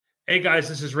Hey guys,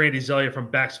 this is Randy Zelia from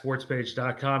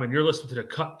BackSportsPage.com, and you're listening to the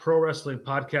Cut Pro Wrestling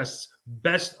Podcast's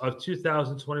Best of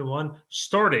 2021,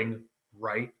 starting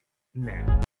right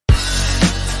now.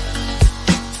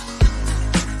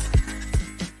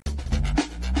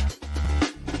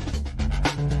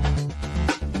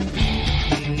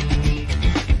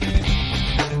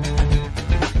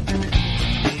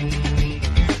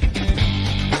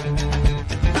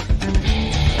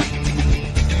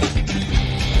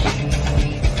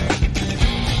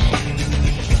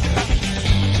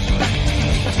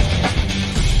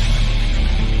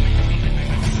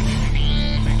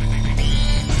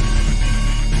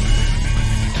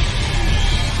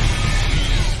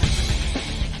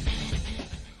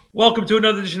 Welcome to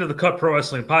another edition of the Cut Pro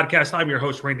Wrestling Podcast. I'm your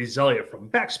host, Randy Zelia from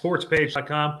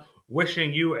BackSportsPage.com,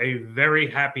 wishing you a very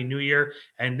happy new year.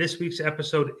 And this week's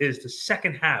episode is the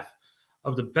second half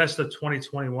of the best of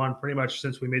 2021, pretty much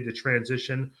since we made the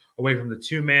transition away from the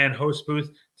two-man host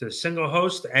booth to the single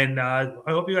host. And I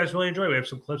hope you guys really enjoy. We have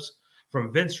some clips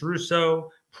from Vince Russo,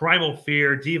 Primal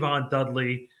Fear, Devon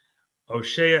Dudley,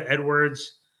 O'Shea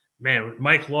Edwards, man,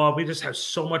 Mike Law. We just have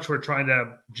so much we're trying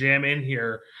to jam in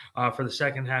here for the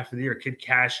second half of the year. Kid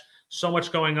Cash, so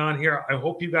much going on here. I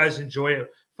hope you guys enjoy it.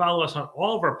 Follow us on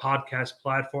all of our podcast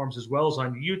platforms as well as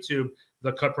on YouTube,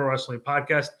 the Cut Pro Wrestling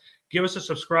Podcast. Give us a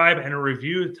subscribe and a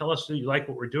review. Tell us if you like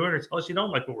what we're doing or tell us you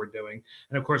don't like what we're doing.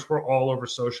 And, of course, we're all over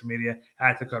social media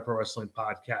at the Cut Pro Wrestling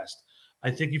Podcast. I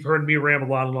think you've heard me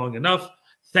ramble on long enough.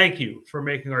 Thank you for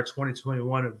making our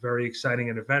 2021 very exciting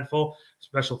and eventful.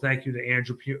 Special thank you to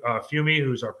Andrew Fumey,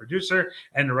 who's our producer,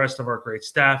 and the rest of our great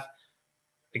staff.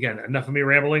 Again, enough of me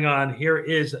rambling on. Here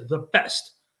is the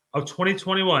best of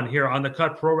 2021 here on the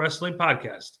Cut Pro Wrestling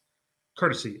Podcast,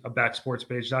 courtesy of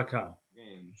BackSportsPage.com.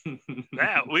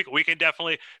 Yeah, we can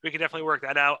definitely work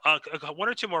that out. One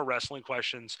or two more wrestling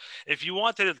questions. If you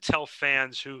wanted to tell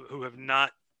fans who have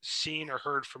not seen or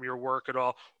heard from your work at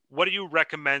all, what do you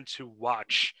recommend to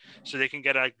watch so they can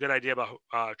get a good idea about who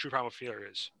True Primal Fear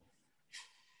is?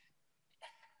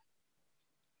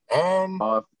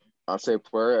 I'll say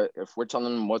if we're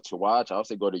telling them what to watch, I'll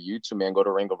say go to YouTube, man. Go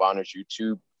to Ring of Honor's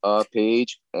YouTube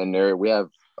page, and there we have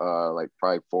like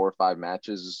probably 4 or 5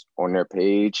 matches on their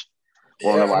page.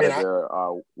 We're on a lot of their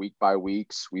week by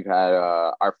weeks. We've had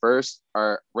our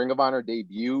Ring of Honor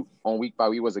debut on week by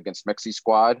week was against Mexi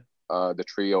Squad. The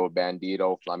trio of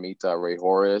Bandito, Flamita, Ray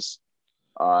Horace.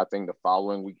 I think the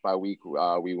following week by week,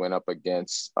 we went up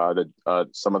against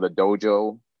some of the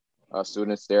dojo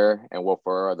students there, and Will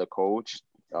Ferrer, the coach.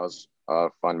 That was a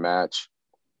fun match.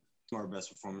 Our best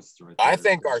performance right I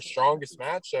think our strongest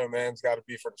match, though, man, has got to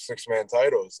be for the 6-man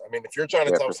titles. I mean, if you're trying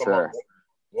to tell someone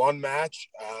one match,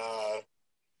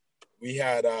 we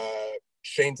had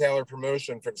Shane Taylor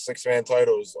promotion for the 6-man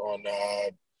titles on.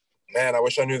 Man, I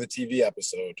wish I knew the TV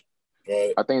episode.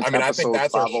 But I think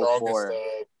that's our strongest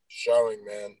showing,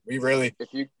 man.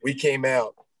 We came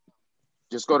out.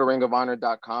 Just go to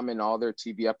ringofhonor.com and all their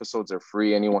TV episodes are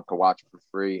free. Anyone can watch for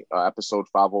free. Episode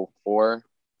 504.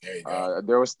 There you go.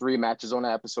 There was 3 matches on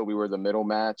that episode. We were the middle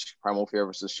match. Primal Fear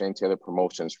versus Shane Taylor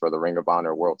Promotions for the Ring of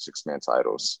Honor World 6-man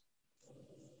titles.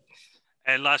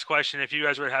 And last question: if you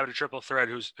guys were having a triple threat,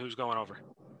 who's going over?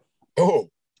 Oh.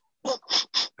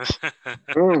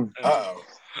 Uh-oh.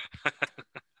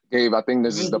 Gabe, I think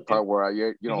this is the part where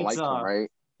you don't like him,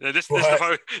 right? This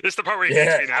is the part where you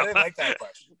hate me now. I didn't like that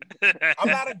question. I'm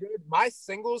not my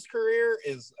singles career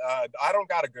is I don't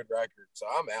got a good record, so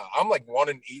I'm out. I'm like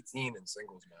 1-18 in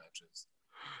singles matches.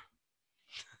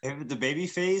 If it's the baby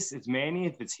face, it's Manny.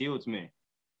 If it's heel, it's me.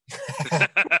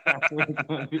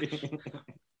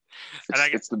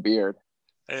 It's the beard.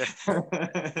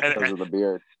 Because of the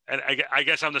beard. And I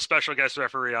guess I'm the special guest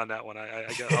referee on that one.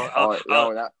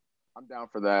 I'm down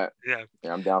for that. Yeah,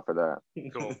 I'm down for that.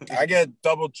 Cool. I get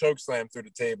double choke slam through the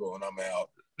table and I'm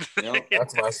out.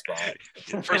 That's my spot.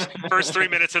 First 3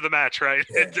 minutes of the match, right?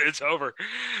 Yeah. It's over.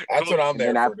 That's cool. what I'm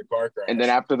there for, the car crash. And then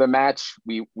after the match,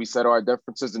 we settle our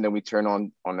differences and then we turn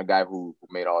on the guy who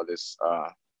made all this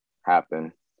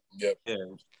happen. Yep. Yeah.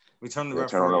 We turn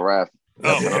on the ref.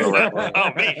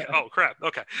 Oh, me. Oh, crap.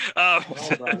 Okay.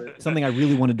 Something I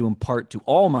really wanted to impart to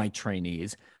all my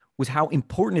trainees was how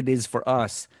important it is for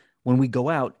us when we go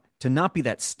out to not be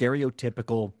that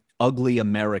stereotypical ugly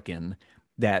American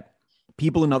that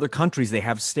people in other countries, they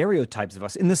have stereotypes of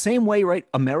us. In the same way, right?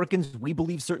 Americans, we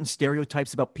believe certain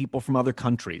stereotypes about people from other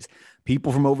countries.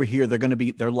 People from over here,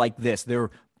 they're like this. The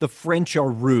French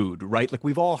are rude, right? Like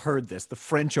we've all heard this. The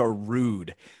French are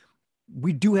rude.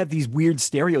 We do have these weird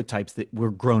stereotypes that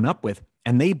we're grown up with,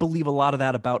 and they believe a lot of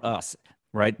that about us,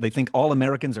 right? They think all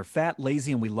Americans are fat,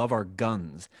 lazy, and we love our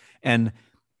guns. And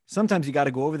sometimes you got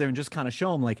to go over there and just kind of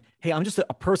show them like, hey, I'm just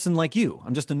a person like you.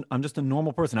 I'm just a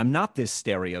normal person. I'm not this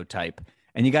stereotype.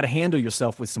 And you got to handle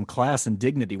yourself with some class and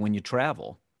dignity when you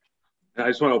travel. I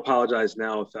just want to apologize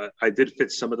now if I did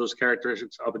fit some of those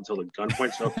characteristics up until the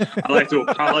gunpoint. So I like to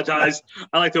apologize.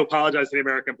 I like to apologize to the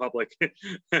American public.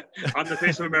 I'm the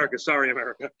face of America. Sorry,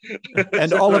 America.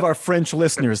 And all of our French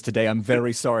listeners today, I'm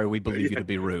very sorry we believe you to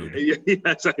be rude.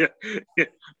 Yes,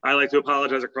 I like to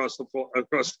apologize across the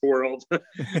world.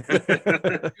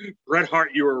 Bret Hart,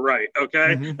 you were right.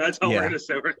 Okay, that's all we're going to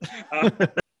say.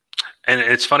 And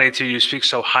it's funny too, you speak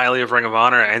so highly of Ring of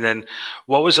Honor. And then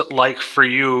what was it like for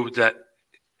you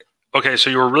okay,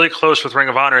 so you were really close with Ring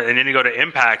of Honor and then you go to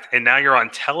Impact and now you're on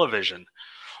television.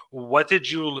 What did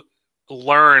you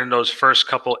learn in those first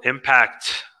couple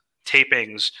Impact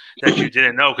tapings that you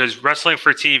didn't know? Because wrestling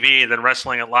for TV and then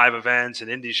wrestling at live events and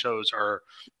indie shows are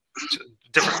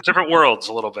different worlds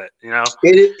a little bit, you know?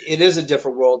 It is a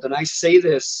different world. And I say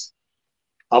this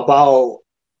about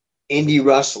indie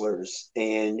wrestlers,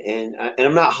 and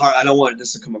I'm not hard. I don't want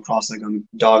this to come across like I'm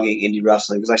dogging indie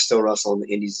wrestling because I still wrestle in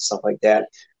the indies and stuff like that.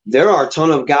 There are a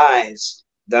ton of guys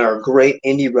that are great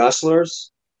indie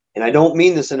wrestlers, and I don't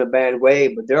mean this in a bad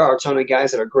way, but there are a ton of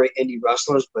guys that are great indie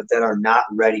wrestlers, but that are not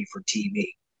ready for TV.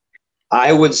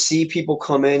 I would see people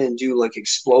come in and do like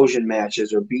explosion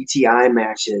matches or BTI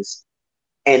matches,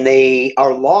 and they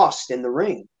are lost in the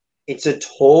ring. It's a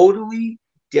totally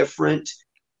different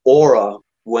aura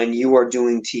when you are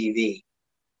doing TV.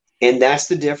 And that's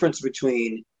the difference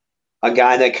between a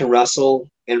guy that can wrestle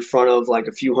in front of like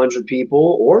a few hundred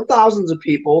people or thousands of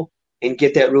people and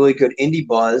get that really good indie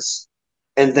buzz,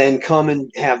 and then come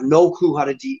and have no clue how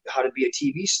to be a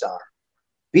TV star.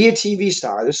 Be a TV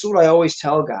star. This is what I always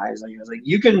tell guys. Like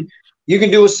you can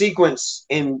do a sequence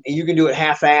and you can do it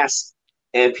half-assed,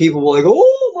 and people will like,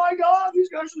 oh my God, these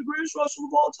guys are the greatest wrestlers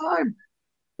of all time.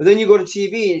 But then you go to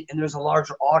TV and there's a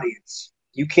larger audience.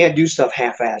 You can't do stuff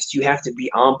half-assed. You have to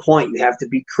be on point. You have to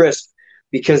be crisp,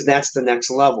 because that's the next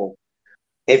level.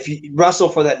 If you wrestle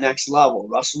for that next level,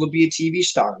 wrestle to be a TV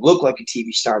star, look like a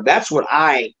TV star. That's what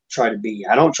I try to be.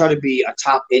 I don't try to be a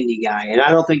top indie guy, and I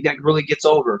don't think that really gets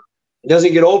over. It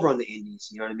doesn't get over on the indies.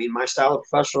 You know what I mean? My style of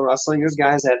professional wrestling, there's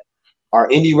guys that are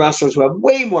indie wrestlers who have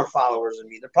way more followers than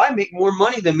me. They probably make more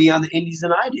money than me on the indies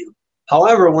than I do.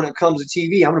 However, when it comes to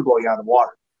TV, I'm going to blow you out of the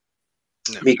water.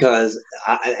 Because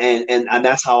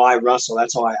that's how I wrestle.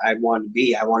 That's how I want to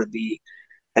be. I want to be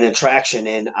an attraction.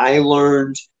 And I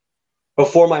learned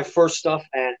before my first stuff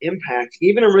at Impact,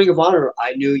 even in Ring of Honor,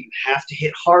 I knew you have to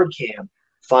hit hard cam,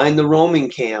 find the roaming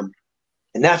cam.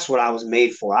 And that's what I was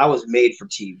made for. I was made for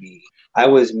TV. I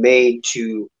was made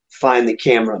to find the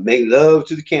camera, make love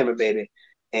to the camera, baby,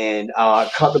 and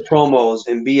cut the promos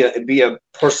and be a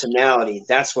personality.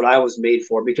 That's what I was made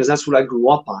for, because that's what I grew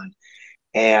up on.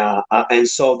 And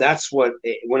so that's what,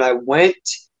 when I went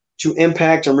to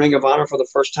Impact and Ring of Honor for the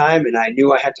first time and I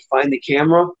knew I had to find the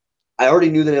camera, I already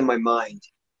knew that in my mind.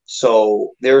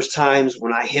 So there's times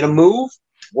when I hit a move,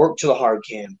 work to the hard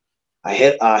cam. I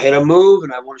hit a move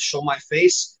and I want to show my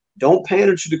face. Don't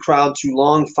pander to the crowd too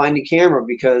long. Find the camera,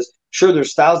 because sure,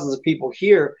 there's thousands of people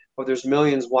here, but there's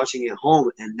millions watching at home.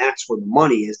 And that's where the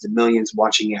money is, the millions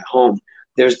watching at home.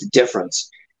 There's the difference.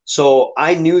 So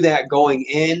I knew that going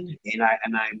in, and I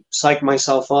psyched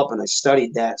myself up and I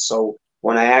studied that. So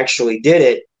when I actually did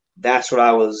it, that's what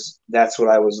I was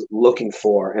looking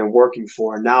for and working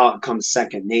for. Now it comes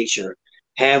second nature.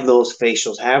 Have those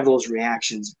facials, have those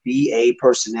reactions, be a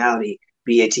personality,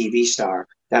 be a TV star.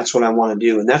 That's what I want to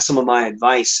do. And that's some of my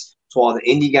advice to all the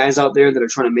indie guys out there that are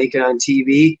trying to make it on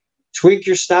TV. Tweak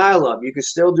your style up. You can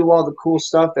still do all the cool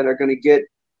stuff that are going to get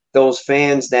those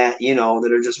fans that, you know,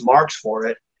 that are just marks for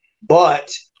it.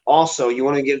 But also, you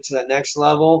want to get to that next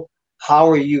level. How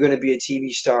are you going to be a TV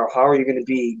star? How are you going to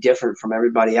be different from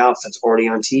everybody else that's already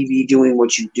on TV doing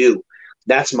what you do?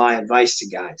 That's my advice to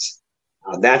guys.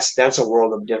 That's a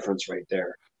world of difference right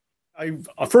there.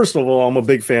 First of all, I'm a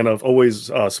big fan of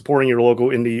always supporting your local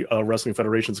indie wrestling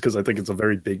federations, because I think it's a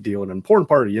very big deal and an important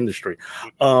part of the industry.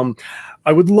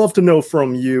 I would love to know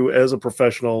from you as a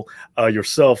professional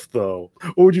yourself, though,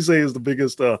 what would you say is the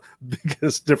biggest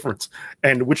difference,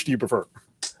 and which do you prefer?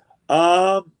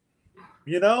 Both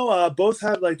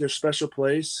have like their special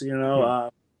place,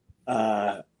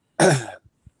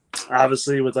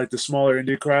 obviously with like the smaller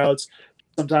indie crowds,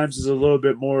 sometimes it's a little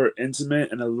bit more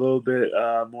intimate and a little bit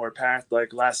more packed.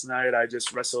 Like last night, I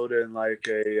just wrestled in like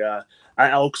an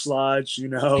Elks Lodge,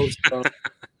 so,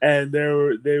 and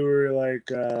they were like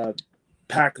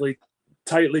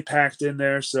tightly packed in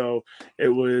there. So it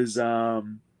was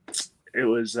it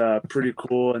was pretty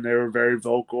cool, and they were very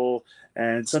vocal.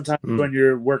 And sometimes when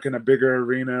you're working a bigger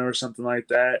arena or something like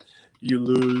that, you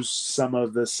lose some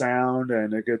of the sound,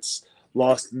 and it gets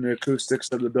lost in the acoustics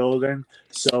of the building.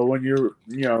 So when you're,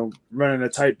 running a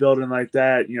tight building like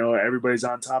that, everybody's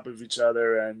on top of each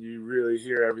other, and you really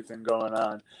hear everything going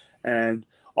on. And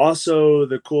also,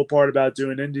 the cool part about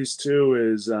doing indies too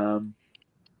is,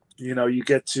 you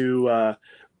get to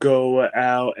go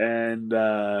out and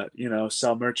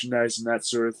sell merchandise and that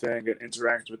sort of thing, and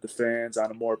interact with the fans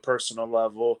on a more personal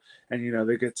level. And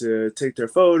they get to take their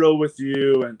photo with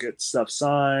you and get stuff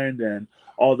signed and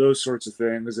all those sorts of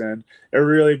things. And it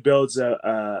really builds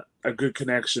a good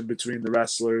connection between the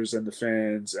wrestlers and the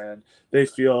fans, and they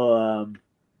feel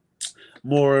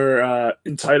more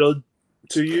entitled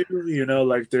to you,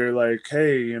 like they're like,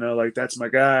 hey, like that's my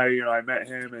guy, I met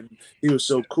him and he was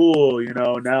so cool,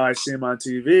 now I see him on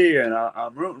TV and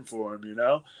I'm rooting for him,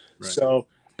 Right. So,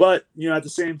 but, at the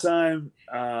same time,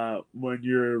 when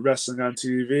you're wrestling on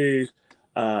TV,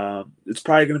 it's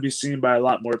probably going to be seen by a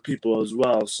lot more people as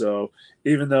well. So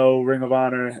even though Ring of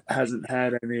Honor hasn't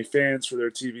had any fans for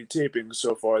their TV tapings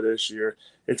so far this year,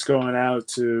 it's going out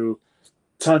to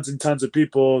tons and tons of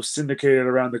people syndicated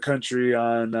around the country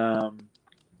on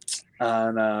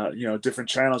different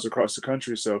channels across the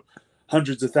country. So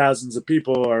hundreds of thousands of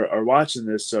people are watching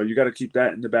this. So you got to keep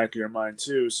that in the back of your mind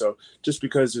too. So just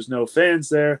because there's no fans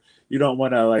there, you don't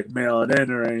want to like mail it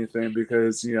in or anything,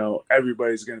 because,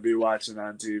 everybody's going to be watching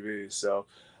on TV. So,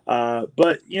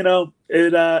 but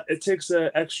it takes an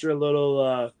extra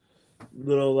little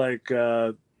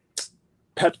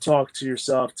pep talk to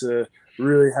yourself to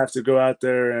really have to go out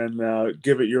there and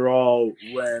give it your all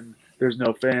when there's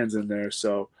no fans in there.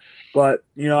 So, but,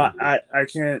 I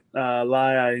can't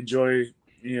lie. I enjoy,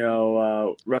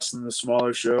 wrestling the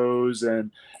smaller shows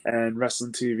and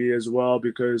wrestling TV as well,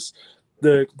 because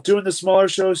doing the smaller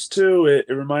shows too, it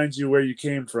reminds you where you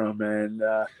came from, and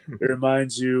it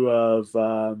reminds you of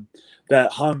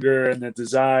that hunger and that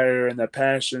desire and that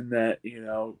passion that,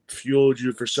 fueled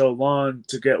you for so long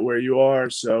to get where you are.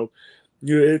 So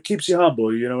it keeps you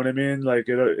humble. You know what I mean? Like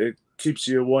it keeps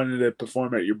you wanting to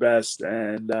perform at your best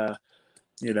and,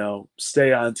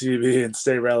 stay on TV and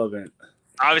stay relevant.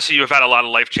 Obviously, you've had a lot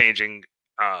of life-changing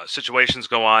situations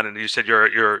go on, and you said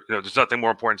you're there's nothing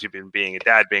more important to you than being a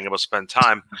dad, being able to spend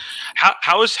time.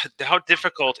 How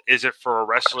difficult is it for a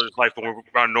wrestler's life when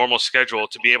we're on a normal schedule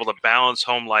to be able to balance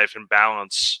home life and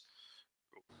balance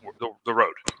the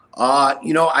road?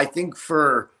 I think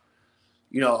for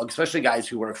especially guys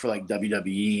who work for like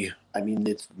WWE, I mean,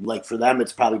 it's like for them,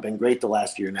 it's probably been great the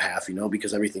last year and a half,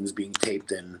 because everything's being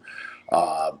taped in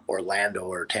Orlando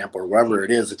or Tampa or wherever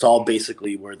it is. It's all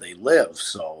basically where they live.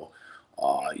 So,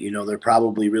 they're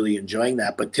probably really enjoying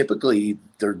that, but typically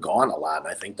they're gone a lot. And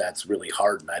I think that's really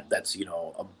hard. And that's,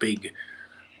 a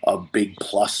big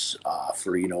plus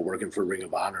for, working for Ring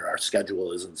of Honor. Our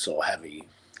schedule isn't so heavy.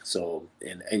 So,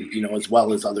 and as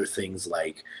well as other things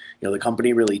like, the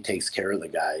company really takes care of the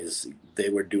guys. They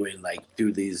were doing like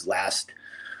through these last,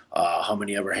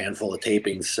 handful of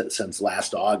tapings since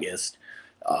last August,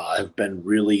 have been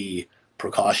really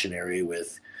precautionary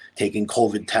with taking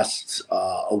COVID tests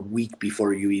a week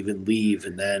before you even leave,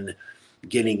 and then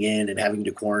getting in and having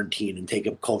to quarantine and take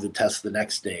a COVID test the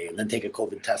next day, and then take a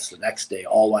COVID test the next day,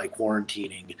 all while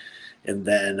quarantining. And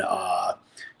then,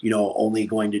 only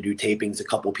going to do tapings a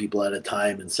couple people at a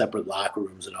time in separate locker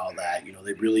rooms and all that.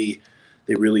 They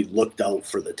really looked out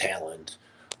for the talent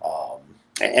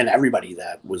and everybody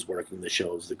that was working the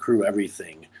shows, the crew,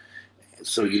 everything.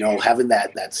 So, having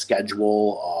that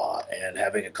schedule and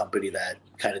having a company that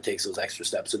kind of takes those extra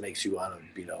steps, it makes you want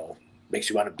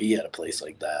to be at a place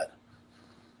like that.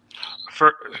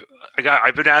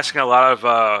 I've been asking a lot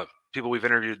of people we've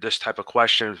interviewed this type of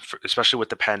question, especially with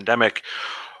the pandemic.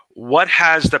 What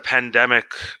has the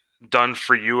pandemic done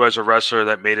for you as a wrestler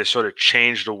that made it sort of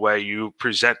change the way you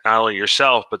present not only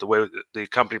yourself, but the way the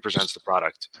company presents the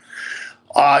product?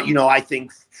 I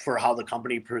think for how the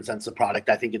company presents the product,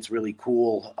 I think it's really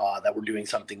cool that we're doing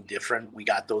something different. We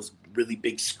got those really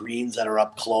big screens that are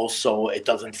up close, so it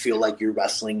doesn't feel like you're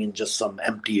wrestling in just some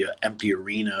empty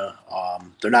arena.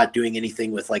 They're not doing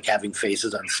anything with like having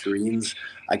faces on screens.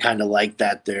 I kind of like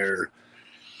that they're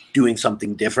doing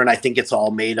something different. I think it's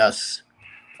all made us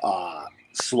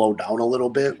slow down a little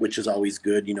bit, which is always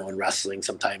good. In wrestling,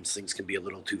 sometimes things can be a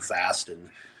little too fast and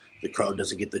the crowd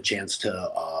doesn't get the chance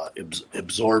to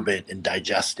absorb it and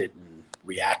digest it and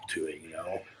react to it,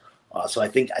 So I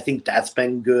think that's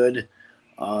been good.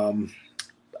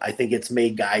 I think it's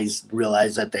made guys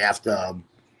realize that they have to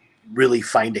really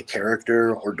find a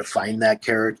character or define that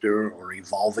character or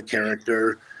evolve a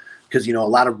character because, you know, a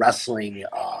lot of wrestling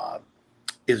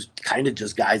is kind of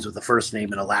just guys with a first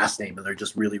name and a last name, and they're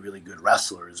just really, really good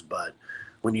wrestlers. But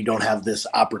when you don't have this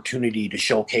opportunity to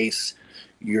showcase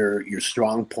your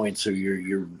strong points or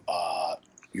your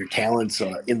talents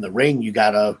in the ring, you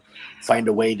gotta find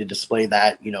a way to display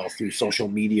that, you know, through social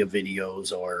media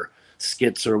videos or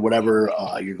skits or whatever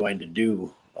you're going to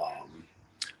do.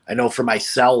 I know for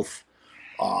myself,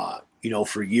 you know,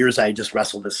 for years I just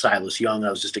wrestled as Silas Young.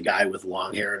 I was just a guy with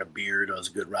long hair and a beard. I was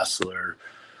a good wrestler.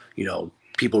 You know,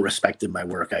 people respected my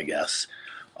work, I guess.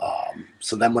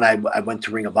 So then when I went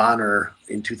to Ring of Honor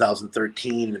in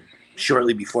 2013,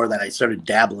 shortly before that, I started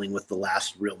dabbling with the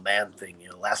Last Real Man thing. You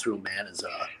know, Last Real Man is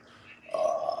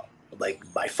like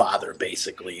my father,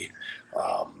 basically.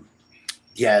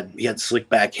 He had slick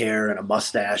back hair and a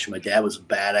mustache. My dad was a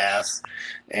badass,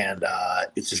 and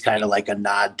it's just kind of like a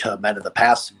nod to men of the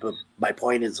past. But my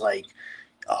point is, like,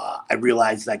 I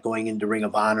realized that going into Ring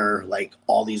of Honor, like,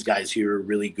 all these guys here are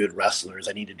really good wrestlers.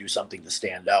 I need to do something to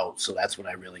stand out. So that's when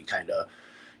I really kind of,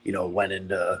 you know, went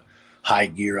into high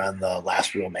gear on the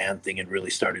Last Real Man thing and really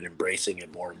started embracing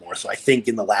it more and more. So I think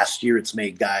in the last year, it's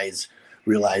made guys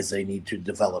realize they need to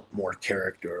develop more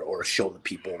character or show the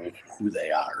people who they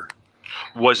are.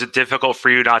 Was it difficult for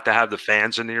you not to have the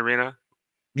fans in the arena?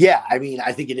 Yeah, I mean,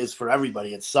 I think it is for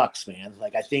everybody. It sucks, man.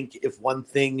 Like, I think if one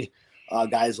thing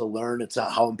guys will learn, it's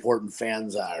how important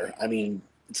fans are. I mean,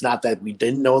 it's not that we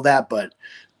didn't know that, but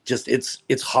just it's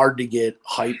hard to get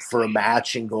hyped for a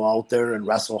match and go out there and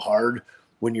wrestle hard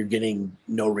when you're getting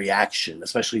no reaction,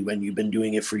 especially when you've been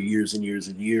doing it for years and years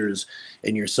and years,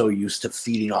 and you're so used to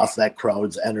feeding off that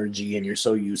crowd's energy, and you're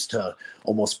so used to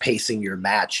almost pacing your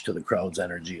match to the crowd's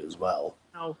energy as well.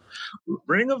 Now,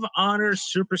 Ring of Honor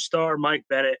superstar Mike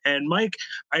Bennett. And Mike,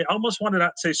 I almost want to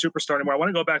not say superstar anymore. I want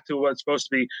to go back to what's supposed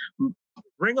to be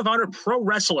Ring of Honor pro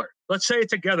wrestler. Let's say it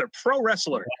together, pro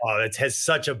wrestler. Oh, it has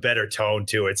such a better tone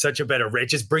to it. Such a better, it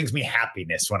just brings me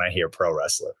happiness when I hear pro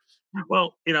wrestler.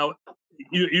 Well, you know,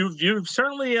 you've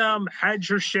certainly had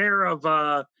your share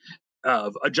of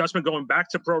adjustment going back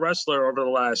to pro wrestler over the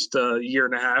last year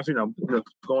and a half. You know,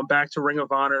 going back to Ring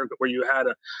of Honor where you had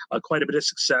a quite a bit of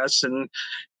success, and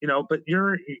you know, but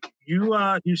you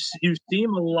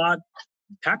seem a lot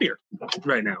happier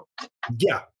right now.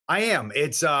 Yeah, I am.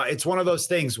 It's one of those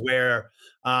things where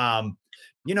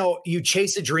you know, you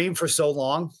chase a dream for so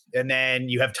long and then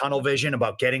you have tunnel vision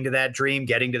about getting to that dream.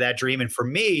 And for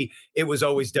me, it was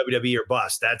always WWE or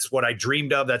bust. That's what I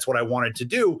dreamed of. That's what I wanted to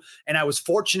do. And I was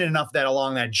fortunate enough that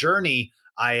along that journey,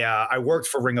 I worked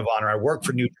for Ring of Honor. I worked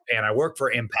for New Japan. I worked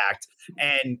for Impact.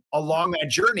 And along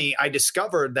that journey, I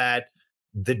discovered that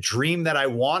the dream that I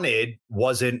wanted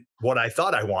wasn't what I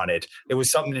thought I wanted. It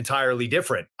was something entirely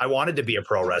different. I wanted to be a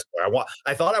pro wrestler.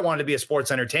 I thought I wanted to be a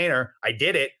sports entertainer. I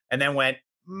did it and then went,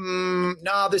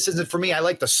 no, this isn't for me. I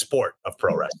like the sport of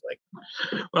pro wrestling.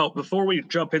 Well, before we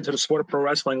jump into the sport of pro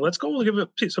wrestling, let's go give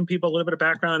some people a little bit of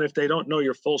background if they don't know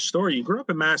your full story. You grew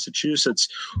up in Massachusetts.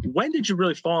 When did you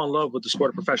really fall in love with the sport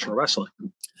of professional wrestling?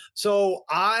 So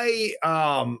I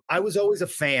was always a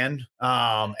fan.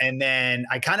 And then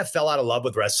I kind of fell out of love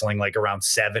with wrestling like around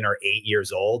 7 or 8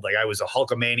 years old. Like I was a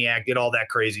Hulkamaniac, did all that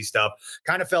crazy stuff,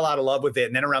 kind of fell out of love with it.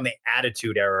 And then around the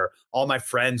Attitude Era, all my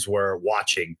friends were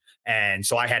watching. And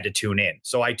so I had to tune in.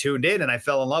 So I tuned in and I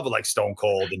fell in love with like Stone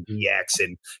Cold and DX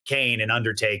and Kane and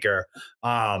Undertaker.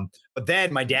 But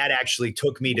then my dad actually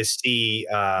took me to see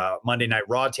Monday Night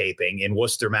Raw taping in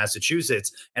Worcester,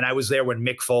 Massachusetts. And I was there when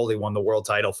Mick Foley won the world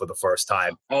title for the first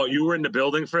time. Oh, you were in the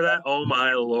building for that? Oh,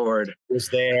 my Lord. I was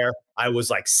there. I was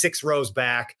like 6 rows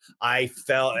back. I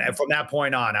felt, and from that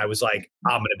point on, I was like,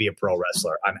 I'm going to be a pro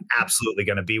wrestler. I'm absolutely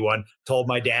going to be one. Told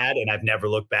my dad, and I've never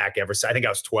looked back ever since. I think I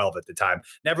was 12 at the time.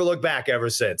 Never looked back ever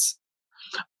since.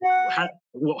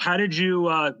 How did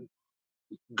you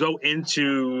go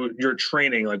into your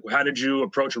training? Like, how did you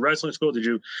approach a wrestling school? Did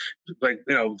you, like,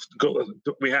 you know,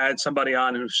 we had somebody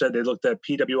on who said they looked at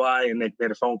PWI and they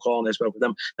made a phone call and they spoke with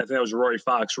them. I think that was Rory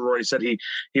Fox. Rory said he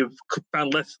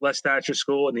found less stature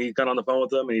school and he got on the phone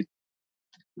with them and he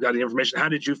got the information. How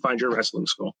did you find your wrestling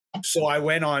school? So I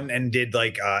went on and did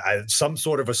like some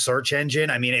sort of a search engine.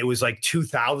 I mean, it was like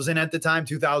 2000 at the time,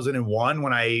 2001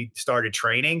 when I started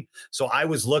training. So I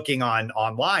was looking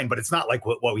online, but it's not like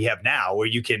what we have now where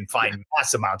you can find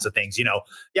mass amounts of things. You know,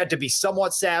 you had to be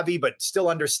somewhat savvy, but still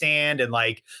understand. And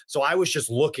like, so I was just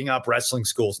looking up wrestling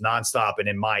schools nonstop and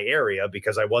in my area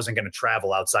because I wasn't going to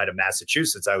travel outside of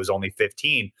Massachusetts. I was only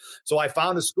 15. So I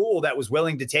found a school that was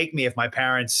willing to take me if my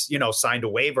parents, you know, signed a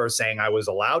waiver saying I was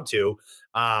allowed to.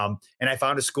 And I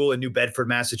found a school in New Bedford,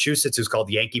 Massachusetts. It was called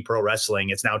Yankee Pro Wrestling.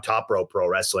 It's now Top Rope Pro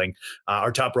Wrestling,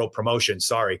 or Top Rope Promotion,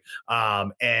 sorry.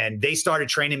 And they started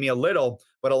training me a little,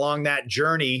 but along that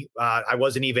journey, I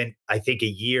wasn't even, I think, a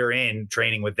year in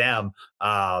training with them.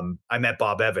 I met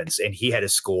Bob Evans, and he had a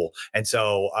school. And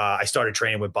so I started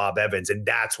training with Bob Evans, and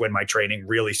that's when my training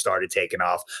really started taking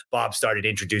off. Bob started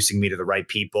introducing me to the right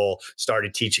people,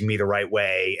 started teaching me the right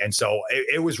way. And so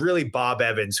it was really Bob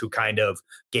Evans who kind of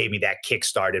gave me that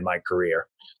kickstart in my career.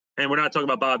 And we're not talking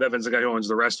about Bob Evans, the guy who owns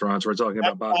the restaurants. We're talking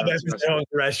about Bob Evans who owns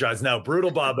the restaurants. No,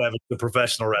 Brutal Bob Evans, the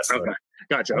professional wrestler. Okay,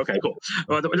 gotcha. Okay, cool.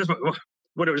 Well,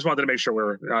 just wanted to make sure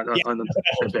we're on the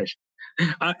same page.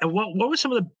 And what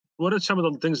are some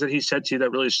of the things that he said to you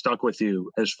that really stuck with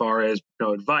you, as far as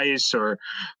advice or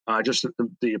just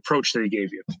the approach that he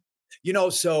gave you?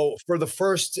 So for the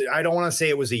first, I don't want to say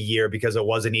it was a year because it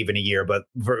wasn't even a year, but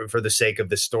for the sake of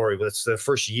this story, it's the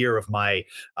first year of my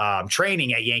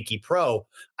training at Yankee Pro.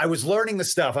 I was learning the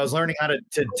stuff. I was learning how to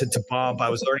bump. I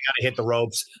was learning how to hit the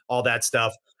ropes, all that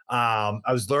stuff. I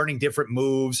was learning different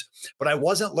moves, but I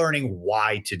wasn't learning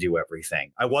why to do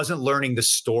everything. I wasn't learning the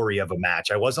story of a match.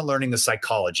 I wasn't learning the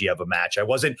psychology of a match. I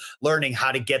wasn't learning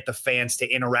how to get the fans to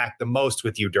interact the most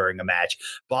with you during a match.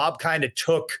 Bob kind of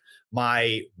took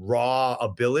my raw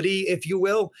ability, if you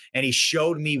will, and he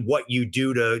showed me what you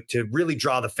do to really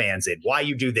draw the fans in, why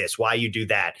you do this, why you do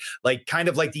that. Like kind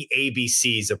of like the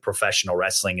ABCs of professional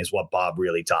wrestling is what Bob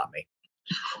really taught me.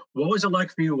 What was it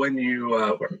like for you when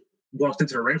you walked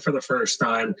into the ring for the first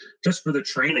time, just for the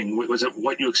training? Was it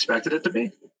what you expected it to be?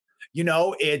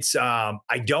 It's I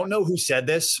don't know who said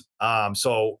this,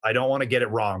 so I don't want to get it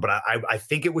wrong, but I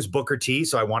think it was Booker T,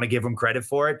 so I want to give him credit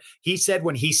for it. He said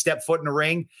when he stepped foot in the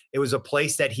ring, it was a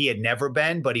place that he had never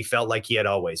been, but he felt like he had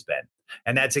always been.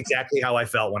 And that's exactly how I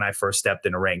felt when I first stepped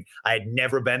in the ring. I had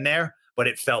never been there, but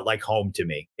it felt like home to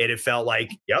me. It felt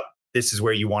like, yep, this is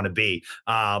where you want to be.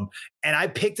 And I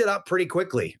picked it up pretty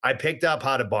quickly. I picked up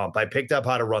how to bump. I picked up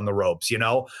how to run the ropes,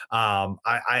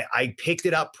 I picked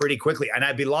it up pretty quickly. And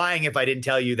I'd be lying if I didn't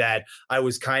tell you that I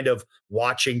was kind of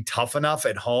watching Tough Enough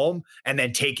at home and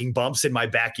then taking bumps in my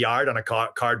backyard on a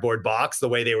cardboard box, the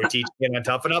way they were teaching it on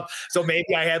Tough Enough. So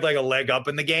maybe I had like a leg up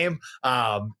in the game.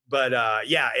 It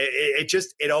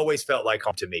always felt like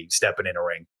home to me, stepping in a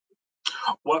ring.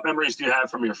 What memories do you have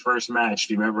from your first match?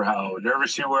 Do you remember how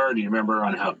nervous you were? Do you remember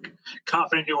on how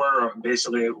confident you were? Or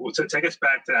basically, so take us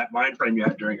back to that mind frame you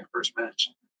had during your first match.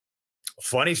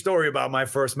 Funny story about my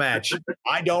first match.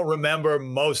 I don't remember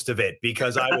most of it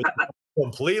because I was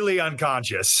completely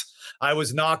unconscious. I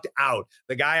was knocked out.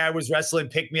 The guy I was wrestling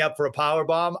picked me up for a power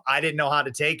bomb. I didn't know how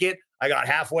to take it. I got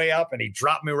halfway up and he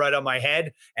dropped me right on my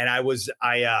head. And I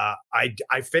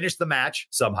finished the match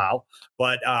somehow,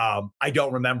 but I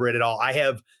don't remember it at all. I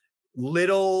have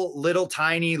little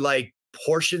tiny like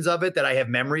portions of it that I have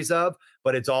memories of,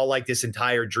 but it's all like this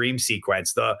entire dream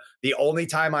sequence. The only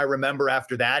time I remember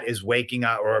after that is waking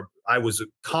up, or I was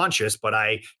conscious, but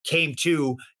I came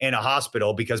to in a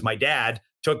hospital because my dad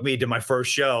took me to my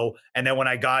first show. And then when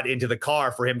I got into the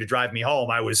car for him to drive me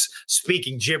home, I was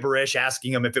speaking gibberish,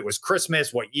 asking him if it was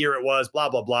Christmas, what year it was, blah,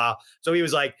 blah, blah. So he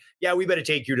was like, yeah, we better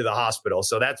take you to the hospital.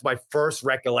 So that's my first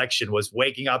recollection, was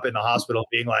waking up in the hospital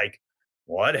being like,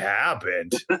 what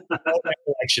happened? No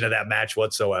recollection of that match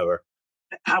whatsoever.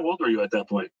 How old were you at that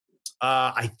point?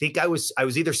 I think I was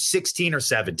either 16 or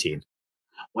 17.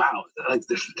 Wow. Like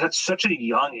that's such a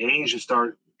young age to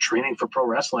start training for pro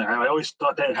wrestling. I always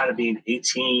thought that it had to be an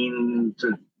 18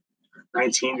 to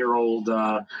 19-year-old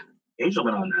age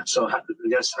limit on that. So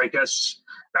I guess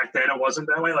back then it wasn't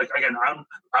that way. Like, again,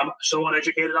 I'm so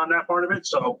uneducated on that part of it.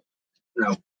 So,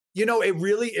 it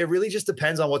really just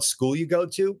depends on what school you go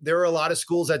to. There are a lot of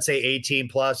schools that say 18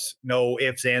 plus, no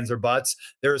ifs, ands, or buts.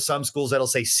 There are some schools that'll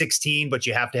say 16, but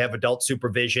you have to have adult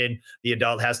supervision. The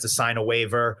adult has to sign a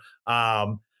waiver.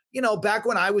 Back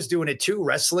when I was doing it too,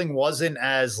 wrestling wasn't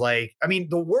as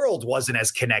the world wasn't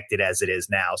as connected as it is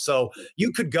now. So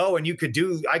you could go and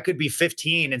I could be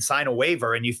 15 and sign a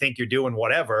waiver and you think you're doing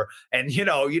whatever. And, you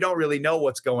don't really know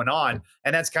what's going on.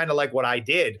 And that's kind of like what I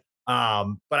did.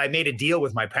 But I made a deal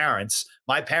with my parents.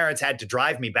 My parents had to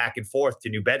drive me back and forth to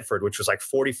New Bedford, which was like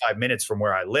 45 minutes from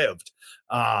where I lived.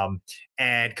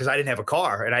 And because I didn't have a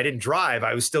car and I didn't drive,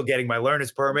 I was still getting my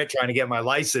learner's permit, trying to get my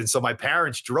license. So my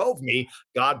parents drove me.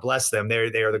 God bless them. They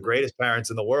are the greatest parents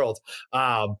in the world.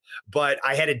 But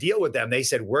I had a deal with them. They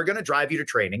said, we're going to drive you to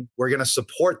training. We're going to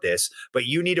support this, but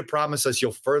you need to promise us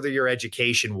you'll further your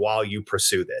education while you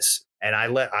pursue this. And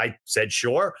I said,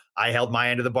 sure. I held my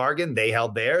end of the bargain. They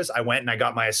held theirs. I went and I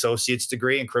got my associate's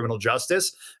degree in criminal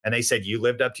justice. And they said, you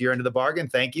lived up to your end of the bargain.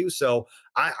 Thank you. So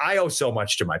I owe so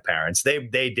much to my parents.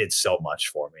 They did so much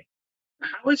for me.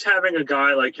 How is having a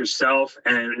guy like yourself,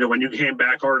 and when you came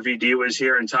back, RVD was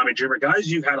here, and Tommy Dreamer, guys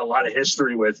you've had a lot of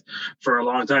history with for a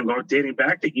long time, dating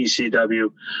back to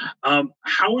ECW.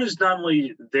 How has not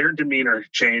only their demeanor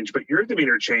changed, but your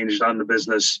demeanor changed on the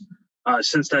business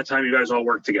since that time you guys all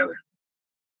worked together?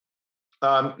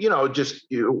 As you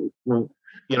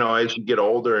get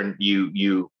older and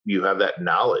you have that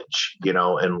knowledge,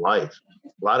 in life, a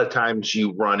lot of times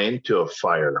you run into a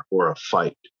fire or a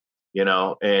fight, and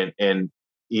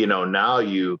now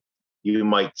you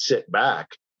might sit back,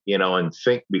 and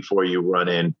think before you run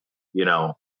in,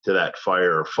 to that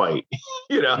fire or fight,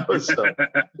 so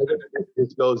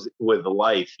it goes with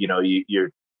life, you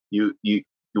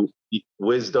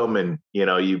wisdom, and,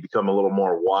 you become a little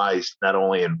more wise, not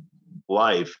only in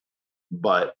life,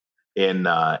 but in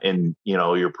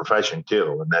your profession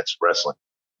too. And that's wrestling.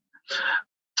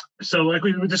 So like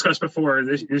we discussed before,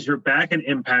 this is your back in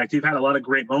Impact. You've had a lot of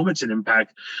great moments in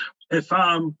Impact. If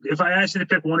I asked you to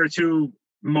pick one or two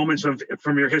moments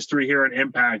from your history here in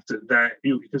Impact that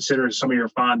you consider some of your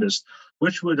fondest,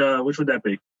 which would that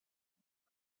be?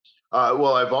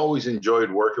 Well, I've always enjoyed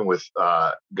working with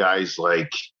guys like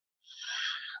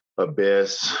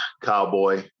Abyss,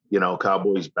 Cowboy.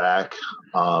 Cowboy's back.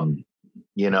 A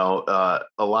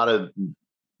lot of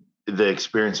the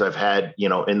experience I've had,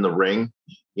 in the ring,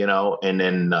 and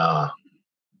then,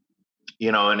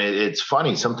 and it's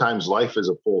funny. Sometimes life is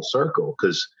a full circle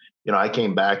because, I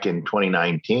came back in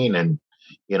 2019 and,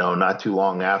 not too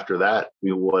long after that,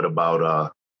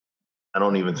 I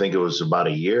don't even think it was about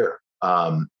a year.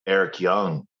 Eric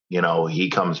Young, he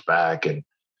comes back and,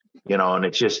 and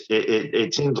it's just,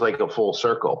 it seems like a full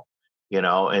circle.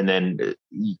 And then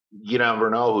you never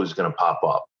know who's going to pop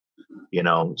up,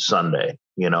 Sunday,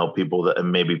 people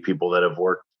that have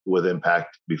worked with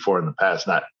Impact before in the past,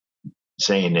 not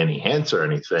saying any hints or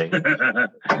anything.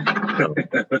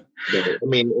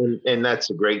 And that's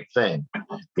a great thing,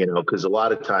 because a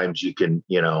lot of times you can,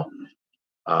 a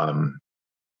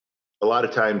lot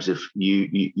of times if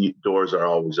you doors are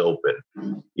always open,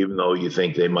 even though you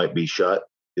think they might be shut,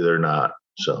 they're not.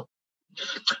 So.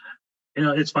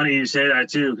 It's funny you say that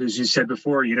too, because you said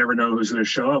before you never know who's going to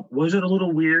show up. Was it a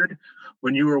little weird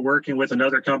when you were working with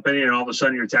another company and all of a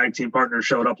sudden your tag team partner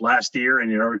showed up last year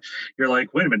and you're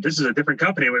like, wait a minute, this is a different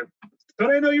company.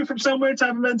 Don't I know you from somewhere? Type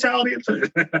of mentality.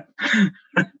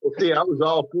 See, I was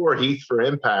all for Heath for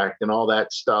Impact and all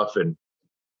that stuff, and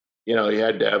he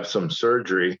had to have some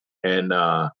surgery, and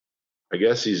I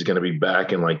guess he's going to be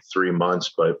back in like 3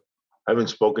 months, but I haven't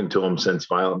spoken to him since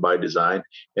Violent by Design.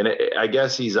 And I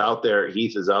guess Heath is out there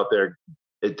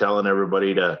telling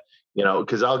everybody to,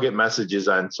 because I'll get messages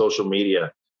on social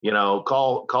media,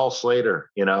 call Slater,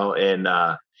 and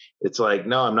it's like,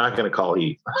 no, I'm not going to call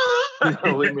Heath.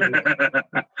 Well,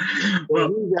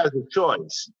 he has a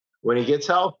choice. When he gets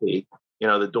healthy,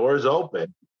 the door's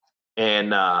open,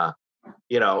 and,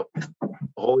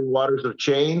 holy waters of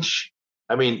change.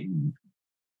 I mean,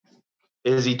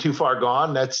 is he too far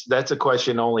gone? That's a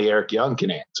question only Eric Young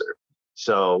can answer.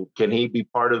 So can he be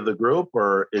part of the group,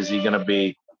 or is he going to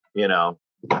be,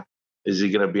 is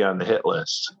he going to be on the hit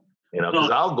list?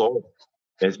 Because I'll go.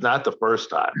 It's not the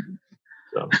first time.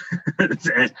 So.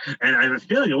 and I have a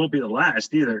feeling it won't be the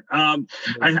last either. No.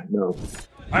 All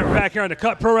right, we're back here on the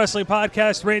Cut Pro Wrestling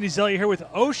Podcast. Randy Zellier here with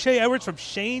O'Shea Edwards from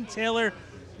Shane Taylor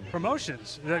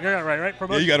Promotions. Is that right? Promotions?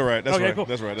 Yeah, you got it right. That's okay, right. Cool.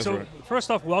 That's right. So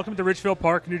first off, welcome to Richfield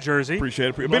Park, New Jersey. Appreciate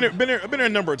it. Been there a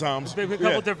number of times. A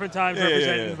couple different times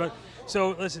representing. Yeah. But so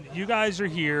listen, you guys are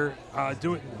here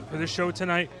doing for this show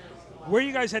tonight. Where are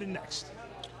you guys headed next?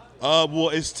 Well,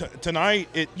 it's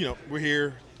tonight. We're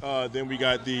here. Then we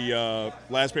got the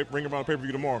last Ring of Honor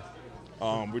pay-per-view tomorrow.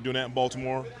 We're doing that in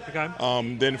Baltimore. Okay.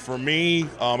 Then for me,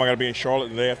 I got to be in Charlotte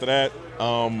the day after that.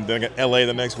 Then I got LA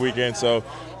the next weekend. So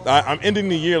I'm ending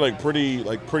the year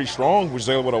pretty strong, which is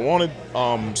exactly what I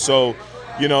wanted. So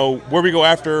where we go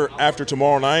after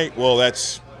tomorrow night, well,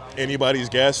 that's anybody's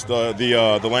guess.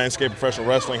 The landscape of professional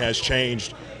wrestling has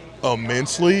changed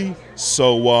immensely.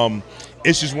 So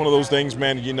it's just one of those things,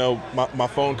 man. My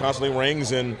phone constantly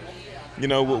rings, and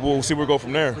we'll see where we go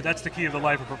from there. But that's the key of the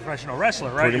life of a professional wrestler,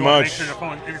 right? Pretty you much. Make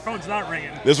sure if your phone's not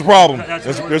ringing, there's a problem.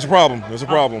 There's a problem. There's a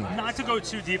problem. Not to go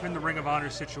too deep in the Ring of Honor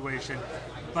situation,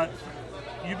 but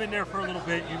you've been there for a little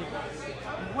bit.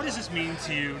 What does this mean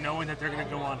to you, knowing that they're going to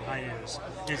go on hiatus?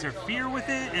 Is there fear with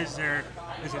it? Is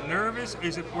it nervous?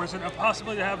 Or is it a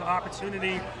possibility to have an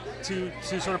opportunity to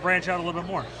sort of branch out a little bit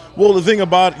more? Well, the thing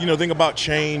about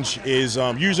change is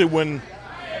usually when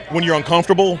you're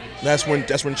uncomfortable, that's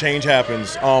when change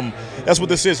happens. That's what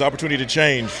this is, opportunity to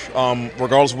change.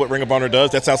 Regardless of what Ring of Honor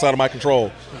does, that's outside of my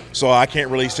control. So I can't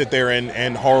really sit there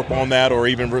and harp on that, or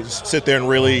even sit there and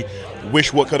really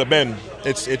wish what could have been.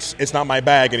 It's not my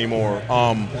bag anymore.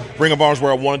 Ring of Honor is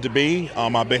where I wanted to be.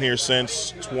 I've been here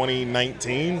since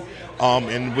 2019,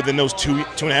 and within those two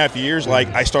and a half years, like,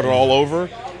 I started all over.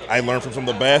 I learned from some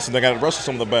of the best, and I got to wrestle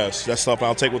some of the best. That's stuff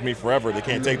I'll take with me forever. They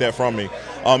can't take that from me.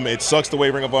 It sucks the way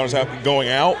Ring of Honor is going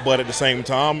out, but at the same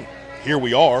time, here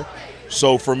we are.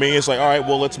 So for me, it's like, all right,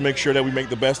 well, let's make sure that we make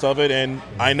the best of it. And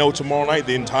I know tomorrow night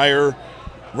the entire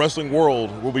wrestling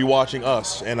world will be watching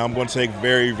us, and I'm going to take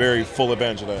very, very full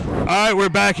advantage of that. All right, we're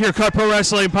back here, Cut Pro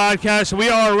Wrestling Podcast. We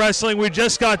are wrestling. We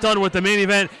just got done with the main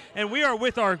event, and we are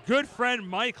with our good friend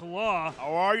Mike Law.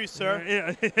 How are you,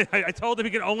 sir? I told him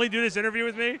he can only do this interview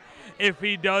with me if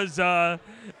he does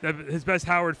his best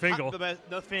Howard Finkel. The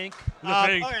Fink. Fink. All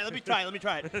right, let me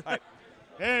try it. All right.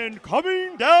 And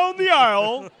coming down the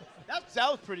aisle.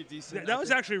 That was pretty decent. That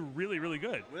was actually really, really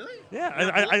good. Really? Yeah,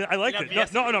 I liked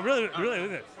it. No, really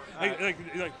like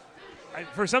it.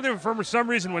 For some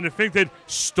reason, when the Fink did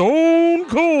Stone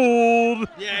Cold,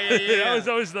 yeah. that was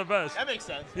always the best. That makes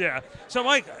sense. Yeah. So,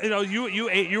 Mike,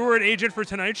 you were an agent for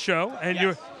tonight's show, and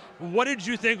yes. What did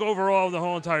you think overall of the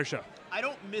whole entire show? I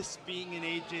don't miss being an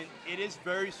agent. It is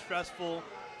very stressful.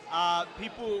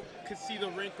 People could see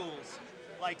the wrinkles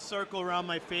circle around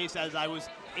my face as I was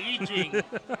aging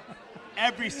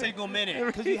every single minute,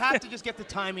 because you have to just get the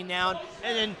timing down.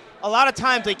 And then a lot of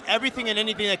times, everything and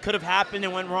anything that could have happened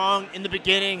and went wrong in the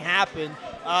beginning happened.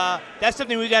 That's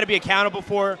something we got to be accountable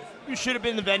for. You should have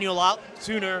been in the venue a lot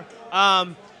sooner.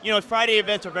 Friday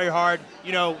events are very hard.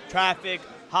 Traffic,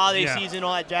 holiday season,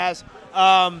 all that jazz.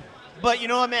 But you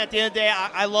know what, man? At the end of the day,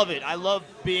 I love it. I love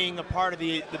being a part of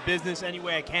the business any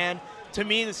way I can. To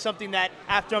me, it's something that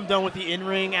after I'm done with the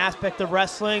in-ring aspect of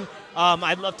wrestling,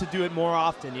 I'd love to do it more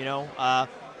often,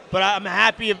 But I'm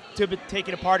happy to be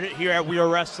taking a part here at We Are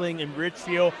Wrestling in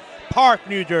Ridgefield Park,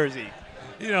 New Jersey.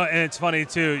 And it's funny,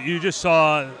 too. You just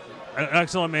saw an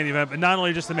excellent main event, but not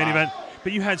only just the main event,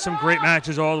 but you had some great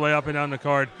matches all the way up and down the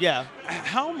card. Yeah.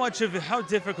 How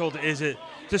difficult is it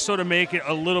to sort of make it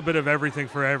a little bit of everything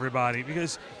for everybody?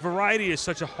 Because variety is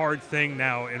such a hard thing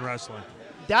now in wrestling.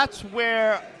 That's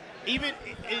where... Even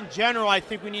in general, I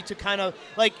think we need to kind of,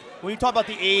 when you talk about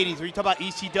the 80s, or you talk about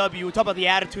ECW, we talk about the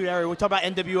Attitude Era, we talk about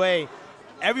NWA,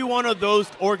 every one of those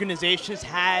organizations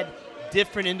had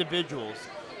different individuals.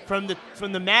 From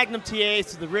the Magnum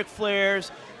TAs to the Ric Flairs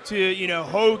to,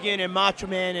 Hogan and Macho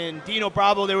Man and Dino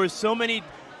Bravo, there were so many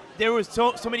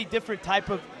different type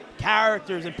of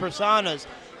characters and personas.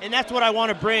 And that's what I want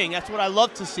to bring. That's what I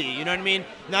love to see. You know what I mean?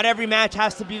 Not every match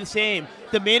has to be the same.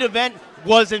 The main event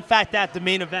was, in fact, the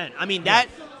main event. I mean,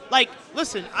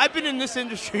 listen, I've been in this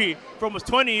industry for almost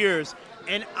 20 years,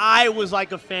 and I was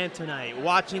like a fan tonight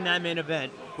watching that main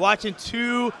event, watching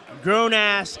two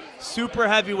grown-ass super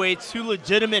heavyweights, two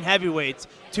legitimate heavyweights,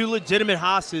 two legitimate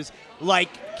hosses,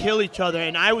 kill each other.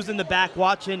 And I was in the back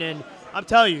watching, and I'm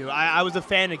telling you, I was a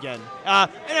fan again.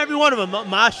 And every one of them,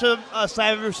 Masha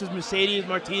Slavi versus Mercedes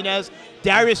Martinez,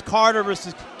 Darius Carter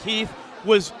versus Keith,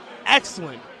 was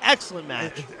excellent. Excellent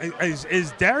match.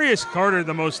 Is Darius Carter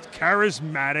the most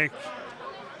charismatic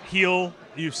heel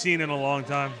you've seen in a long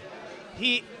time?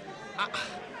 I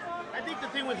think the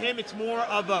thing with him, it's more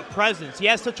of a presence. He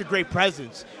has such a great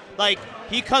presence.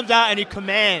 He comes out and he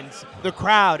commands the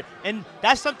crowd, and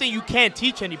that's something you can't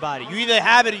teach anybody. You either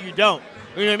have it or you don't.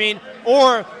 You know what I mean?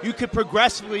 Or you could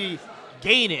progressively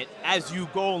gain it as you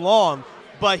go along.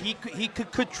 But he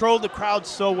could control the crowd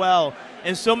so well.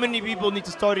 And so many people need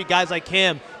to study guys like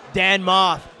him, Dan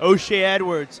Moth, O'Shea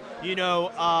Edwards, the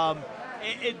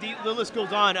list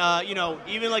goes on.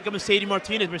 Even like a Mercedes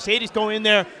Martinez. Mercedes going in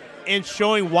there and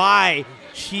showing why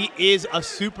she is a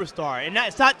superstar. And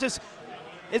it's not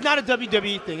a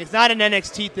WWE thing. It's not an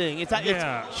NXT thing.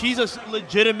 She's a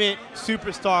legitimate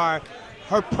superstar.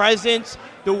 Her presence,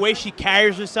 the way she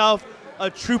carries herself, a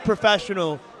true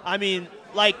professional. I mean,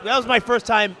 that was my first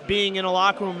time being in a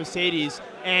locker room with Mercedes,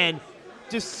 and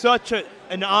just such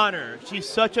an honor. She's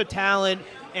such a talent,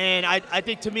 and I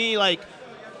think to me,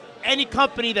 any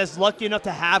company that's lucky enough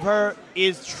to have her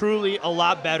is truly a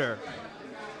lot better.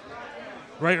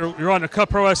 Right, you're on the Cut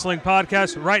Pro Wrestling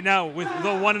Podcast right now with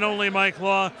the one and only Mike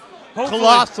Law.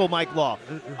 Colossal Mike Law.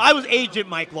 I was Agent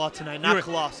Mike Law tonight, not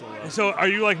Colossal. So are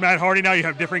you like Matt Hardy now? You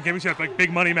have different gimmicks. You have like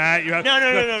Big Money Matt. You have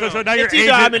No. So now it's you're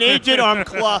either agent. I'm an agent or I'm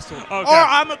Colossal. Okay. Or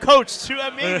I'm a coach too.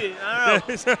 Maybe. I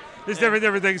don't know. There's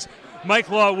different things. Mike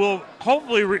Law will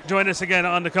hopefully join us again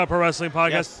on the Cut Pro Wrestling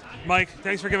Podcast. Yes. Mike,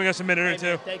 thanks for giving us a minute or two.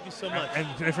 Man, thank you so much. And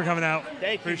thanks for coming out.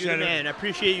 Thank you, Appreciate it. man. I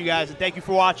appreciate you guys, and thank you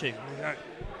for watching.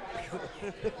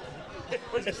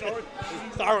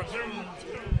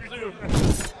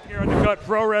 Here on the Cut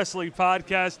Pro Wrestling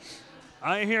Podcast,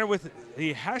 I'm here with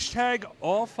the hashtag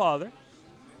Allfather.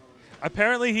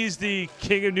 Apparently, he's the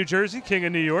king of New Jersey, king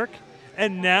of New York,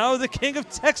 and now the king of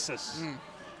Texas,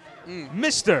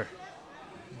 Mr.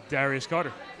 Darius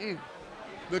Carter.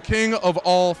 The king of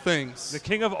all things. The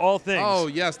king of all things. Oh,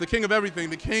 yes, the king of everything.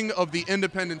 The king of the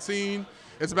independent scene.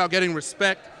 It's about getting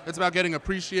respect. It's about getting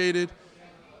appreciated.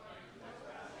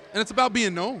 And it's about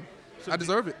being known. So I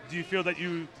deserve it. Do you feel that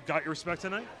you got your respect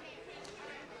tonight?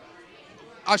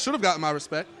 I should have gotten my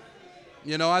respect.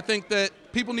 You know, I think that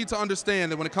people need to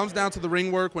understand that when it comes down to the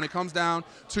ring work, when it comes down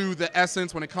to the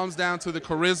essence, when it comes down to the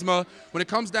charisma, when it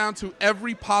comes down to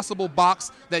every possible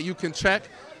box that you can check,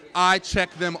 I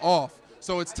check them off.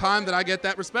 So it's time that I get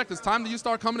that respect. It's time that you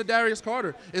start coming to Darius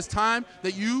Carter. It's time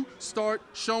that you start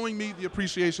showing me the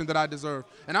appreciation that I deserve.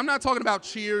 And I'm not talking about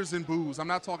cheers and boos. I'm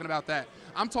not talking about that.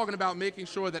 I'm talking about making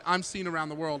sure that I'm seen around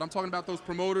the world. I'm talking about those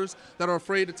promoters that are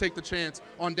afraid to take the chance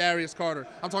on Darius Carter.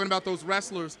 I'm talking about those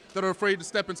wrestlers that are afraid to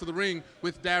step into the ring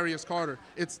with Darius Carter.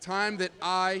 It's time that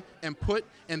I am put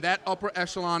in that upper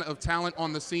echelon of talent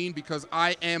on the scene because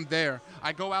I am there.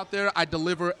 I go out there, I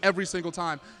deliver every single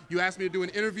time. You asked me to do an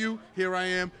interview, here I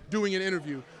am doing an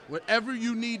interview. Whatever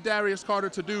you need Darius Carter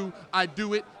to do, I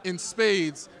do it in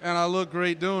spades, and I look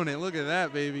great doing it. Look at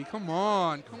that, baby. Come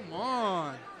on, come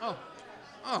on.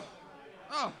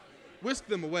 Whisk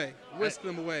them away. Whisk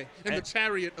them away in the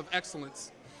chariot of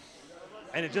excellence.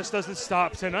 And it just doesn't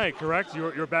stop tonight, correct?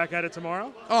 You're back at it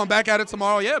tomorrow? Oh, I'm back at it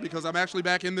tomorrow, yeah, because I'm actually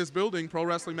back in this building, Pro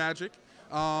Wrestling Magic.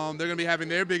 They're going to be having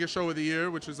their biggest show of the year,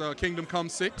 which is Kingdom Come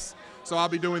 6. So I'll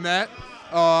be doing that.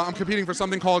 I'm competing for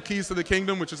something called Keys to the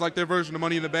Kingdom, which is like their version of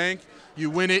Money in the Bank.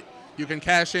 You win it, you can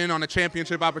cash in on a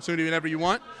championship opportunity whenever you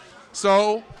want.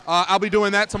 So I'll be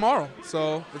doing that tomorrow.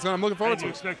 So I'm looking forward to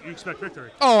it. You expect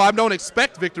victory? Oh, I don't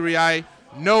expect victory. I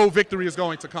know victory is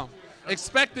going to come.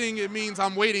 Expecting, it means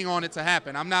I'm waiting on it to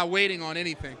happen. I'm not waiting on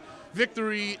anything.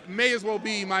 Victory may as well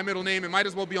be my middle name. It might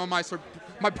as well be on my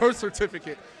birth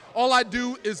certificate. All I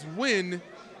do is win,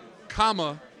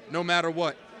 comma, no matter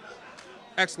what,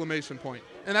 exclamation point.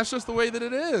 And that's just the way that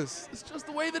it is. It's just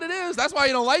the way that it is. That's why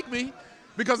you don't like me.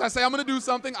 Because I say I'm going to do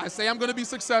something, I say I'm going to be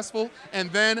successful, and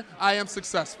then I am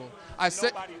successful.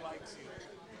 Nobody likes you.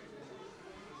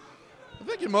 I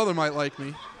think your mother might like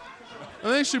me. I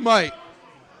think she might.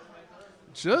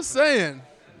 Just saying.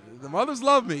 The mothers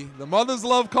love me. The mothers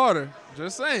love Carter.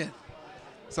 Just saying.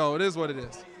 So it is what it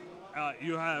is.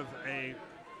 You have a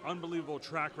unbelievable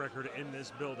track record in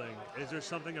this building. Is there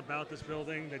something about this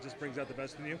building that just brings out the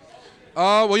best in you?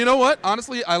 Well, you know what?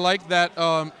 Honestly, I like that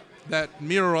that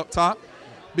mirror up top.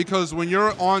 Because when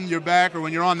you're on your back or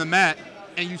when you're on the mat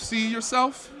and you see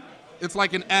yourself, it's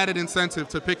like an added incentive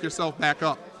to pick yourself back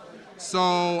up.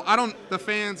 So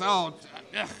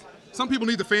some people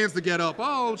need the fans to get up.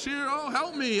 Oh, cheer, oh,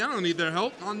 help me. I don't need their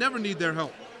help. I'll never need their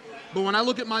help. But when I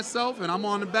look at myself and I'm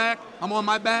on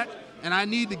my back, and I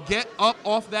need to get up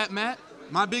off that mat,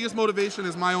 my biggest motivation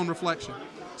is my own reflection.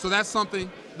 So that's something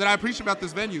that I appreciate about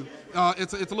this venue.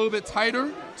 It's a little bit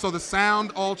tighter, so the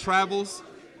sound all travels.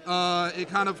 It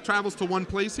kind of travels to one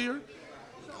place here.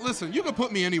 Listen, you can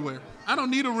put me anywhere. I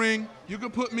don't need a ring. You can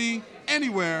put me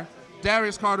anywhere.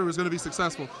 Darius Carter is going to be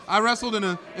successful. I wrestled at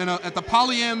the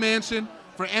Polyam Mansion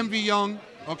for MV Young,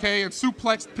 okay, and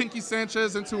suplexed Pinky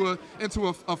Sanchez into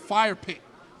a fire pit,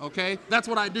 okay? That's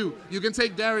what I do. You can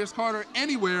take Darius Carter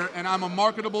anywhere, and I'm a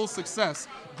marketable success.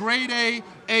 Grade A,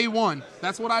 A1.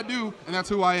 That's what I do, and that's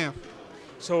who I am.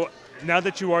 So now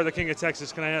that you are the king of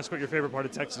Texas, can I ask what your favorite part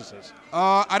of Texas is?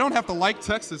 I don't have to like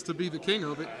Texas to be the king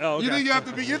of it. Oh, okay. You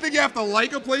think you have to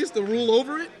like a place to rule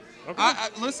over it? Okay.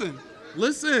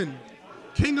 Listen.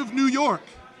 King of New York.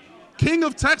 King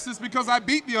of Texas because I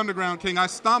beat the Underground King. I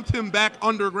stomped him back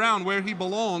underground where he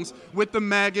belongs with the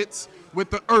maggots, with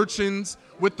the urchins,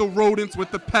 with the rodents,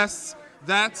 with the pests.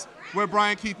 That's where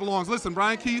Brian Keith belongs. Listen,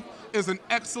 Brian Keith is an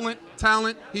excellent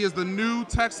talent. He is the new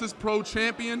Texas Pro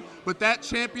Champion, but that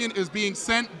champion is being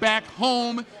sent back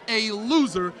home a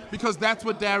loser because that's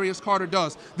what Darius Carter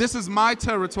does. This is my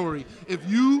territory. If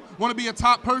you want to be a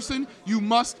top person, you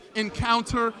must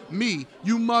encounter me.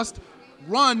 You must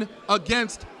run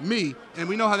against me. And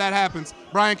we know how that happens.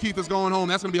 Brian Keith is going home.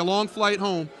 That's going to be a long flight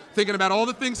home, thinking about all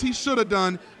the things he should have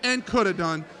done and could have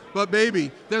done. But,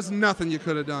 baby, there's nothing you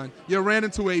could have done. You ran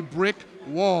into a brick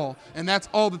wall, and that's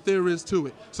all that there is to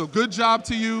it. So good job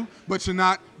to you, but you're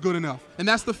not good enough. And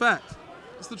that's the fact.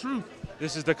 That's the truth.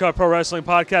 This is the Cut Pro Wrestling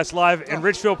Podcast live in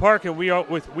Richfield Park, and we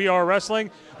are wrestling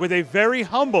with a very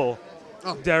humble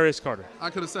Darius Carter. I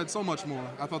could have said so much more.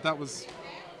 I thought that was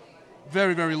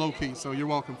very, very low-key, so you're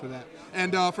welcome for that.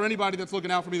 And for anybody that's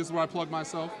looking out for me, this is where I plug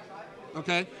myself,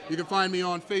 okay? You can find me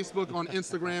on Facebook, on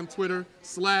Instagram, Twitter,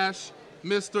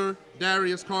 /Mr.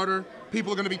 Darius Carter.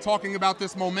 People are going to be talking about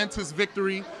this momentous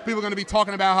victory. People are going to be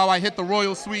talking about how I hit the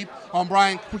royal sweep on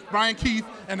Brian Keith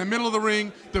in the middle of the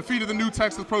ring, defeated the new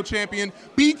Texas Pro Champion,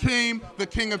 became the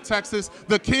king of Texas,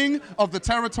 the king of the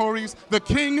territories, the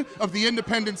king of the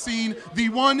independent scene, the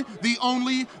one, the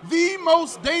only, the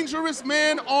most dangerous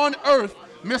man on earth,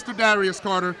 Mr. Darius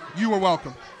Carter. You are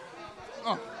welcome.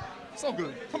 Oh, so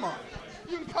good. Come on.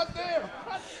 You can cut there.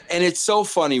 And it's so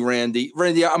funny, Randy.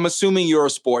 Randy, I'm assuming you're a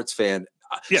sports fan.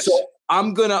 Yes. So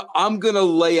I'm gonna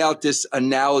lay out this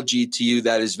analogy to you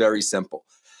that is very simple.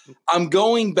 I'm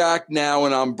going back now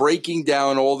and I'm breaking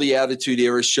down all the Attitude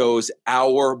Era shows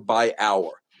hour by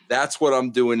hour. That's what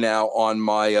I'm doing now on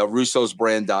my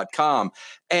russosbrand.com.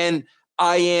 And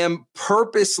I am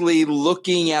purposely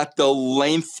looking at the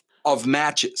length of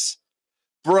matches.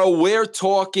 Bro, we're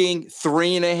talking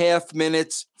 3.5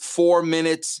 minutes, 4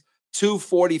 minutes,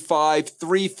 2:45,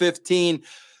 3:15.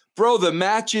 Bro, the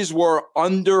matches were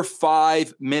under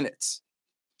 5 minutes.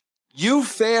 You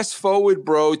fast forward,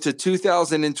 bro, to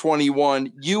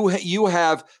 2021, you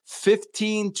have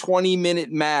 15, 20-minute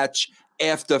match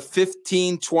after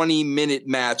 15, 20-minute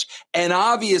match. And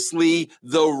obviously,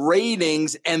 the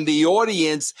ratings and the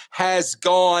audience has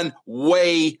gone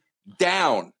way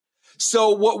down. So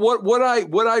what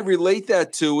I relate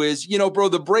that to is, bro,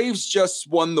 the Braves just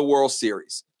won the World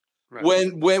Series. Right.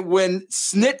 When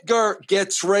Snitker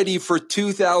gets ready for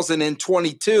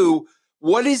 2022,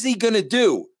 what is he going to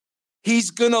do? He's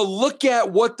going to look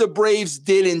at what the Braves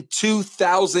did in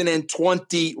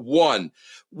 2021.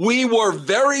 We were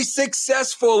very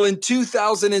successful in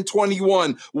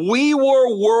 2021. We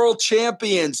were world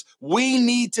champions. We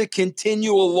need to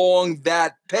continue along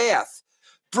that path.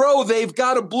 Bro, they've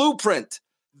got a blueprint.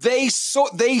 They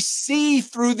see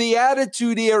through the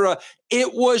Attitude Era.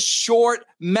 It was short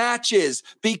matches,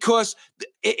 because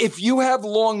if you have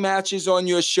long matches on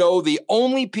your show, the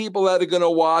only people that are going to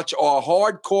watch are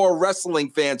hardcore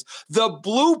wrestling fans. The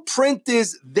blueprint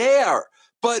is there,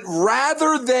 but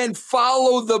rather than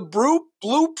follow the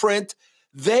blueprint,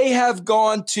 they have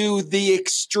gone to the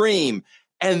extreme.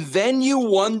 And then you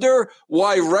wonder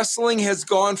why wrestling has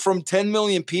gone from 10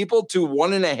 million people to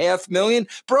 1.5 million.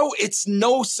 Bro, it's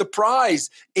no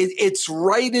surprise. It's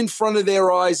right in front of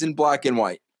their eyes in black and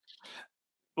white.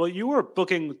 Well, you were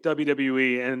booking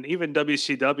WWE and even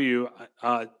WCW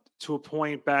to a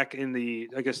point back in the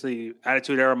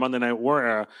Attitude Era, Monday Night War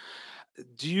era.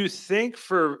 Do you think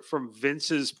from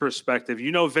Vince's perspective,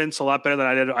 Vince a lot better than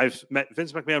I did. I've met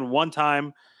Vince McMahon one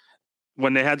time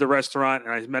when they had the restaurant,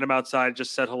 and I met him outside,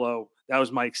 just said hello. That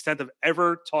was my extent of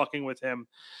ever talking with him,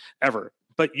 ever.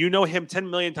 But you know him 10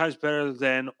 million times better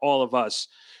than all of us.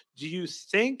 Do you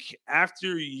think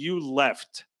after you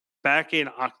left back in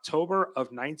October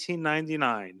of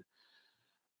 1999,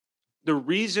 the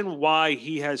reason why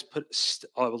he has put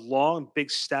a long, big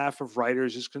staff of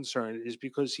writers is concerned is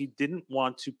because he didn't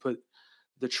want to put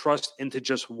the trust into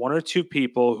just one or two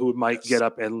people who might get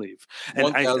up and leave?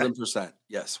 1,000%.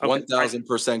 Yes. Okay.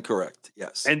 1,000% correct.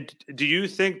 Yes. And do you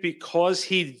think because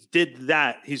he did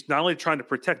that, he's not only trying to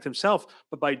protect himself,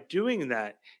 but by doing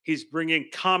that, he's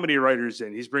bringing comedy writers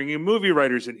in, he's bringing movie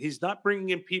writers in, he's not bringing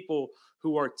in people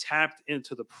who are tapped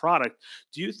into the product?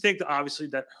 Do you think that obviously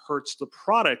that hurts the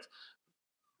product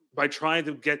by trying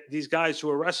to get these guys who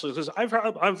are wrestlers? Because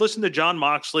I've listened to John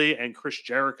Moxley and Chris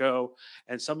Jericho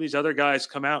and some of these other guys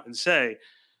come out and say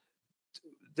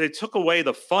they took away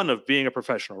the fun of being a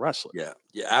professional wrestler.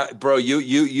 Yeah, bro,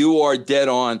 you are dead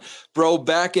on, bro.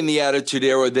 Back in the Attitude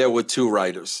Era, there were two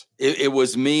writers. It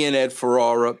was me and Ed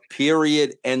Ferrara.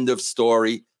 Period. End of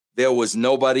story. There was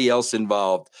nobody else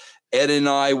involved. Ed and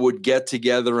I would get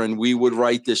together and we would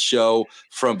write the show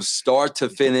from start to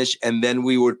finish, and then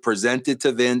we would present it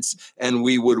to Vince and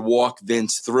we would walk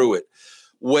Vince through it.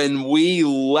 When we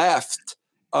left,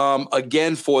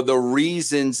 again, for the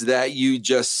reasons that you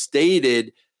just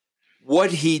stated,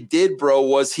 what he did, bro,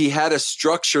 was he had a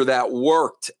structure that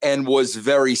worked and was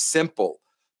very simple.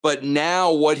 But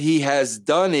now what he has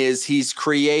done is he's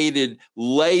created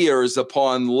layers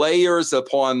upon layers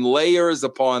upon layers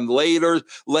upon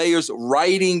layers,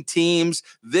 writing teams.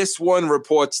 This one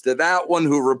reports to that one,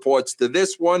 who reports to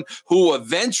this one, who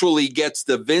eventually gets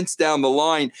to Vince down the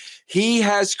line. He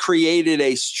has created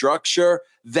a structure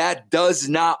that does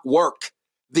not work.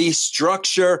 The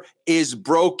structure is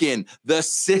broken. The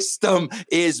system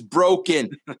is broken.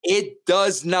 It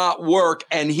does not work,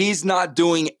 and he's not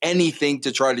doing anything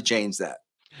to try to change that.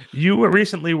 You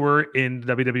recently were in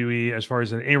WWE as far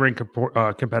as an in-ring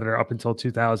competitor up until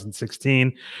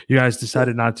 2016. You guys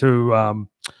decided not to.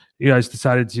 You guys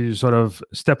decided to sort of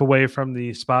step away from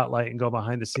the spotlight and go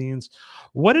behind the scenes.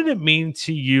 What did it mean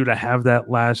to you to have that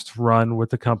last run with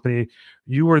the company?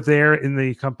 You were there in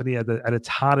the company at its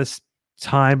hottest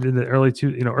time in the early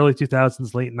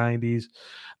 2000s, late 90s,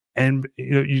 and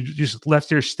you just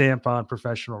left your stamp on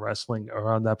professional wrestling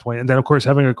around that point. And then, of course,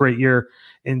 having a great year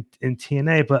in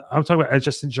TNA. But I'm talking about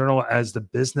just in general, as the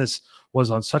business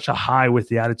was on such a high with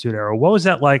the Attitude Era. What was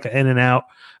that like, in and out,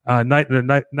 night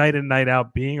in, night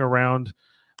out, being around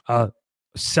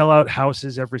sellout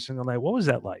houses every single night? What was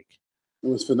that like? It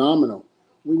was phenomenal.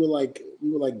 We were like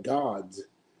gods.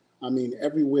 I mean,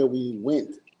 everywhere we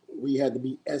went, we had to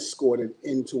be escorted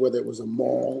into, whether it was a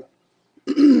mall,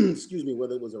 excuse me,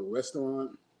 whether it was a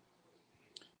restaurant.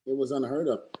 It was unheard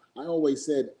of. I always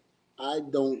said I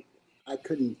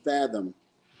couldn't fathom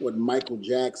what Michael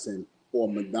Jackson or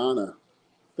Madonna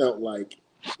felt like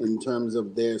in terms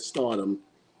of their stardom,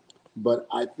 but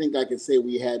I think I could say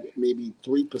we had maybe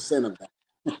 3% of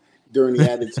that during the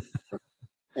Attitude Era.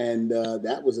 And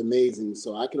that was amazing.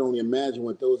 So I can only imagine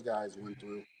what those guys went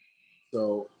through.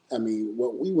 So, I mean,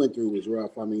 what we went through was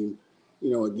rough. I mean,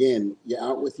 again, you're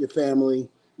out with your family.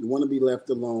 You want to be left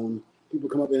alone. People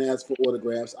come up and ask for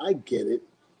autographs. I get it,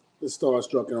 the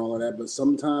starstruck and all of that. But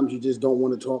sometimes you just don't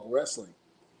want to talk wrestling.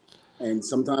 And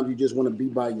sometimes you just want to be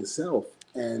by yourself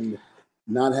and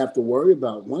not have to worry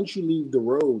about. Once you leave the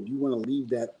road, you want to leave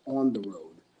that on the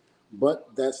road. But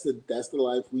that's the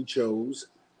life we chose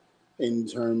in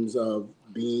terms of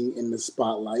being in the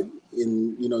spotlight.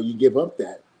 And, you give up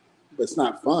that. It's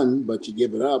not fun, but you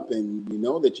give it up, and you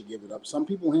know that you give it up. Some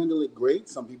people handle it great,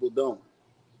 some people don't.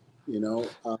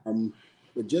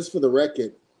 But just for the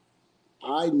record,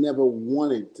 I never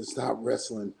wanted to stop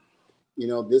wrestling.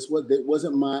 It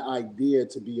wasn't my idea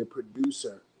to be a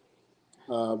producer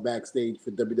backstage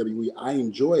for WWE. I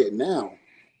enjoy it now,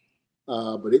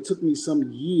 but it took me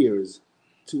some years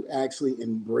to actually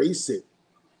embrace it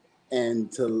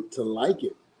and to like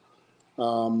it.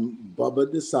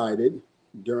 Bubba decided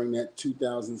during that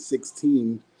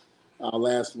 2016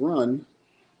 last run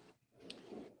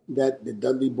that the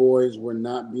Dudley Boys were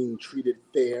not being treated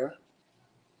fair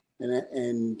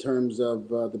in terms of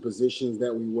the positions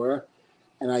that we were.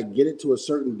 And I get it to a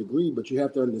certain degree, but you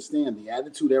have to understand the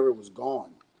Attitude Era was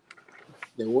gone.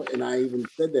 And I even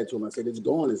said that to him. I said, it's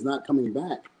gone. It's not coming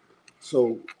back.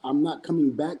 So I'm not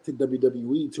coming back to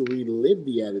WWE to relive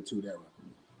the Attitude Era.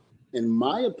 In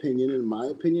my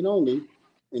opinion only,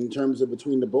 in terms of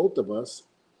between the both of us,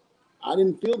 I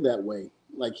didn't feel that way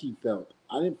like he felt.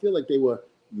 I didn't feel like they were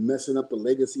messing up the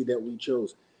legacy that we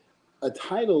chose. A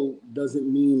title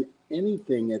doesn't mean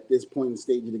anything at this point in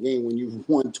stage of the game when you've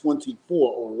won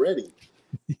 24 already.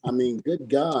 I mean, good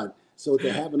God. So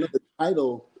to have another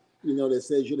title, that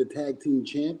says you're the tag team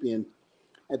champion,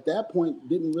 at that point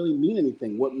didn't really mean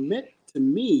anything. What meant to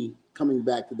me coming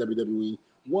back to WWE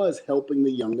was helping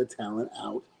the younger talent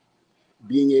out,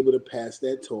 being able to pass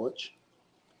that torch,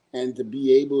 and to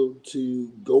be able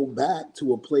to go back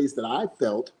to a place that I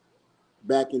felt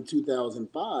back in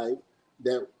 2005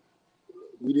 that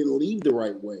we didn't leave the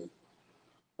right way.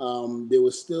 There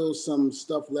was still some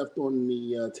stuff left on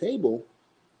the table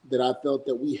that I felt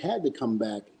that we had to come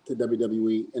back to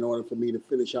WWE in order for me to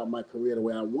finish out my career the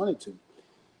way I wanted to.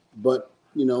 But,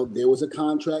 there was a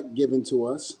contract given to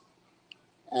us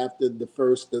after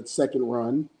the second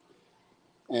run,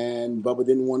 and Bubba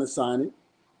didn't want to sign it.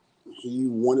 He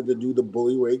wanted to do the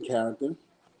Bully Ray character.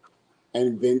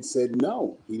 And Vince said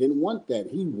no, he didn't want that.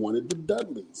 He wanted the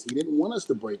Dudleys. He didn't want us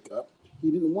to break up.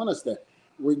 He didn't want us to,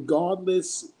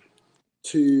 regardless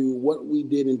to what we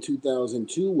did in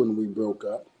 2002 when we broke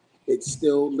up, it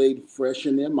still laid fresh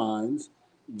in their minds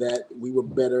that we were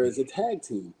better as a tag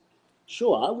team.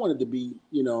 Sure, I wanted to be,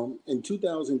 in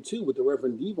 2002 with the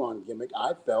Reverend Devon gimmick,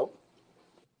 I felt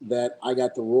that I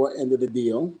got the raw end of the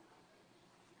deal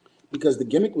because the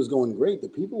gimmick was going great. The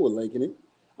people were liking it.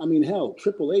 I mean, hell,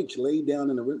 Triple H laid down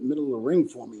in the middle of the ring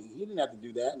for me. He didn't have to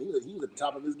do that. He was at the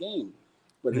top of his game.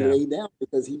 But he laid down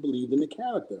because he believed in the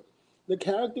character. The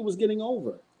character was getting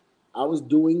over. I was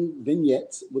doing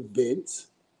vignettes with Vince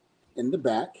in the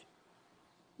back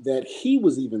that he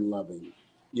was even loving.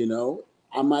 You know,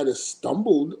 I might have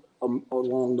stumbled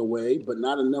along the way, but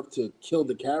not enough to kill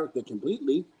the character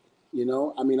completely. You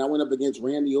know, I mean, I went up against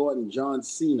Randy Orton, John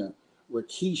Cena,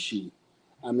 Rikishi,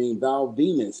 I mean, Val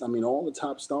Venus, I mean, all the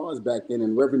top stars back then,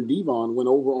 and Reverend Devon went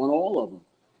over on all of them,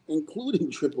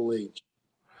 including Triple H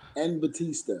and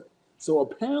Batista. So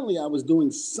apparently I was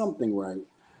doing something right.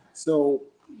 So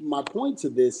my point to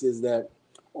this is that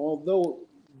although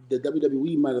the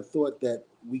WWE might have thought that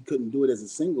we couldn't do it as a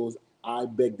singles, I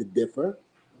beg to differ.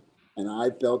 And I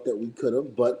felt that we could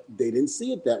have, but they didn't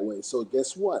see it that way. So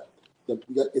guess what?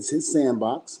 It's his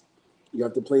sandbox. You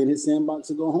have to play in his sandbox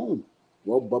to go home.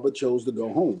 Well, Bubba chose to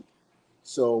go home.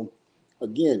 So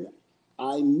again,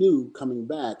 I knew coming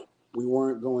back, we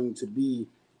weren't going to be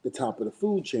the top of the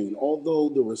food chain, although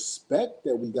the respect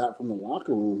that we got from the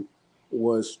locker room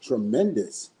was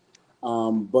tremendous.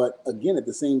 But again, at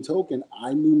the same token,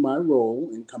 I knew my role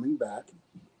in coming back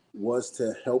was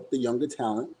to help the younger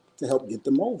talent, to help get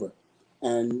them over.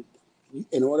 And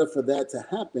in order for that to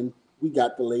happen, we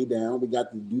got to lay down. We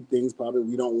got to do things probably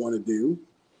we don't want to do.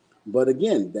 But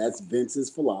again, that's Vince's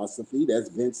philosophy. That's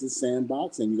Vince's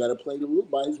sandbox. And you got to play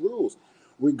by his rules,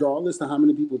 regardless of how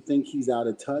many people think he's out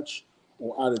of touch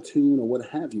or out of tune or what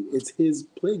have you. It's his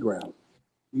playground.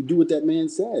 You do what that man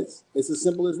says. It's as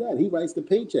simple as that. He writes the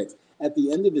paychecks. At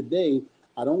the end of the day,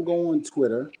 I don't go on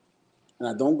Twitter and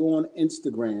I don't go on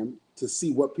Instagram to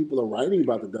see what people are writing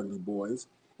about the Dudley Boys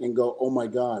and go, oh my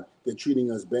God, they're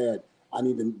treating us bad. I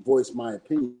need to voice my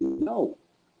opinion. No,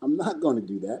 I'm not going to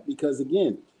do that because,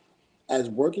 again, as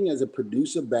working as a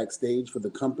producer backstage for the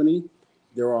company,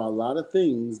 there are a lot of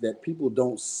things that people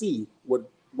don't see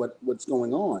what's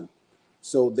going on.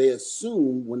 So they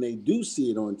assume when they do see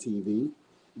it on TV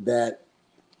that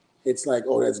it's like,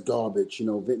 oh, that's garbage. You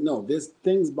know, no, there's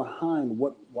things behind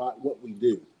what we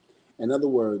do. In other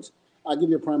words, I'll give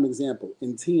you a prime example.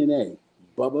 In TNA,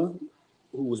 Bubba,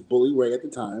 who was Bully Ray at the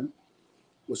time,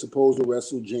 was supposed to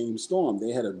wrestle James Storm.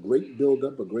 They had a great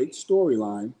build-up, a great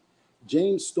storyline.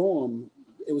 James Storm,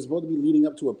 it was supposed to be leading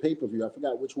up to a pay-per-view. I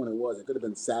forgot which one it was. It could have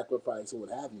been Sacrifice or what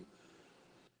have you.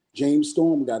 James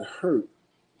Storm got hurt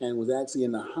and was actually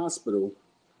in the hospital,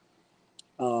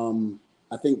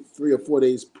 I think 3 or 4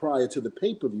 days prior to the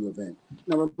pay-per-view event.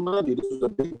 Now, remind you, this was a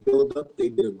big build-up. They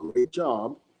did a great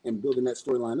job in building that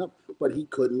storyline up, but he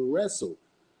couldn't wrestle.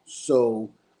 So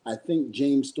I think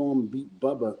James Storm beat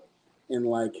Bubba in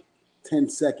like 10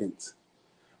 seconds.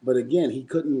 But again, he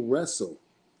couldn't wrestle.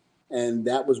 And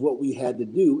that was what we had to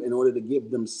do in order to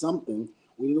give them something.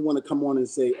 We didn't want to come on and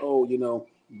say, oh, you know,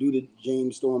 due to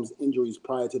James Storm's injuries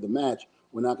prior to the match,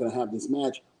 we're not going to have this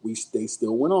match. They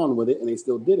still went on with it, and they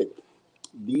still did it.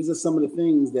 These are some of the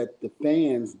things that the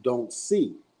fans don't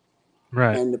see.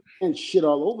 Right. And the fans shit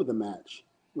all over the match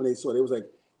when they saw it. It was like,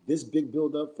 this big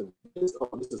build-up for this,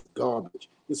 oh, this is garbage.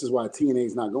 This is why TNA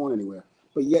is not going anywhere.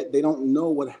 But yet they don't know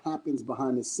what happens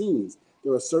behind the scenes.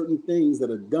 There are certain things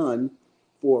that are done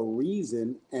for a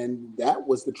reason, and that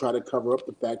was to try to cover up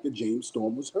the fact that James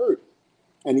Storm was hurt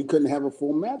and he couldn't have a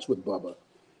full match with Bubba.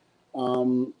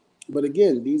 But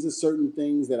again, these are certain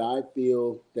things that I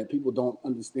feel that people don't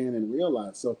understand and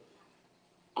realize. So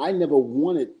I never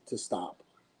wanted to stop.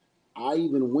 I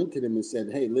even went to them and said,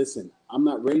 hey, listen, I'm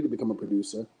not ready to become a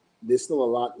producer. There's still a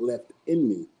lot left in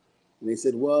me. And they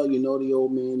said, well, you know the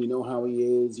old man, you know how he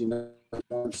is, you know,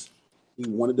 he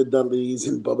wanted the Dudleys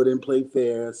and Bubba didn't play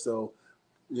fair. So,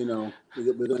 you know,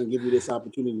 we're going to give you this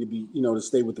opportunity to be, you know, to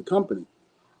stay with the company.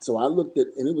 So I looked at,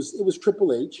 and it was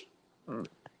Triple H.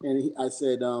 And I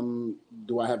said,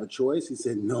 do I have a choice? He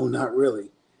said, no, not really.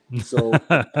 So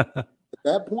at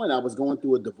that point, I was going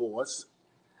through a divorce.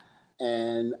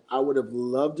 And I would have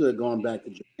loved to have gone back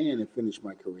to Japan and finished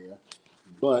my career.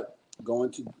 But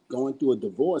going through a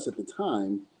divorce at the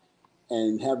time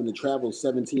and having to travel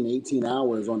 17, 18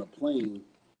 hours on a plane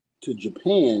to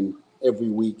Japan every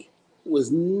week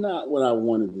was not what I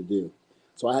wanted to do.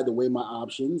 So I had to weigh my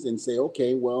options and say,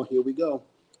 okay, well, here we go.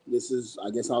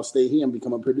 I guess I'll stay here and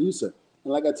become a producer.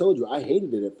 And like I told you, I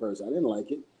hated it at first. I didn't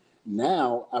like it.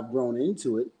 Now I've grown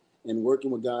into it and working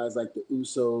with guys like the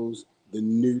Usos, the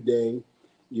New Day,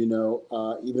 you know,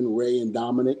 even Ray and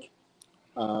Dominic,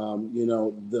 you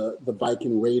know, the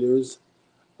Viking Raiders,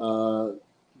 the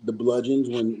Bludgeons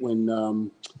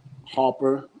when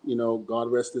Harper, you know,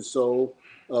 God rest his soul,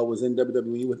 was in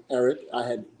WWE with Eric. I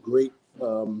had great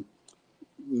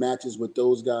matches with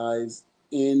those guys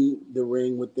in the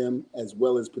ring with them, as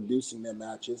well as producing their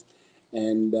matches,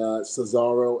 and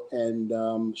Cesaro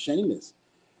and Sheamus.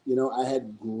 You know, I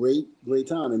had great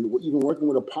time, and even working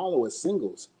with Apollo as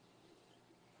singles.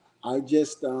 I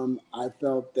just I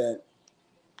felt that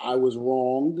I was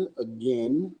wronged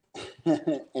again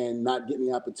and not getting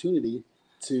the opportunity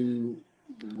to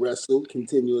wrestle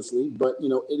continuously. But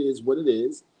it is what it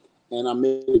is, and I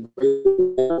made it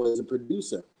great as a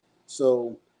producer.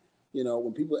 So,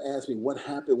 when people ask me what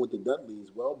happened with the Dudleys,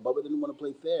 well, Bubba didn't want to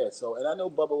play fair. So, and I know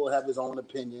Bubba will have his own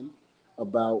opinion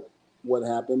about what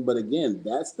happened, but again,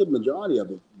 that's the majority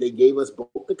of it. They gave us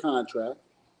both the contract.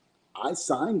 I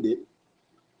signed it.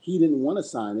 He didn't want to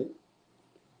sign it,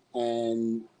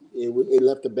 and it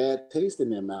left a bad taste in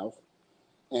their mouth.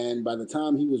 And by the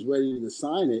time he was ready to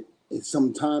sign it,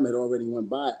 some time had already went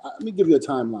by. Let me give you a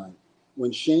timeline.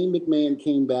 When Shane McMahon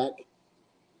came back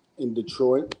in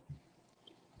Detroit,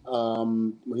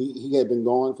 when he had been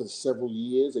gone for several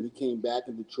years, and he came back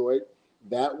in Detroit,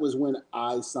 that was when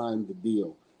I signed the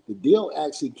deal. The deal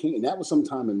actually came, and that was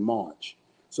sometime in March.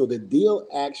 So the deal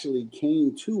actually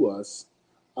came to us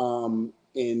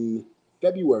in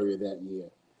February of that year.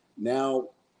 Now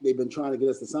they've been trying to get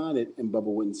us to sign it, and Bubba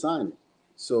wouldn't sign it.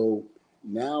 So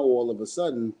now all of a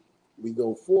sudden we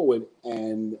go forward,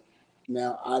 and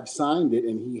now I've signed it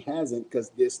and he hasn't, because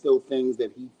there's still things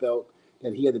that he felt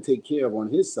that he had to take care of on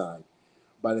his side.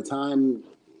 By the time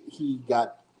he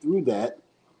got through that,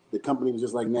 the company was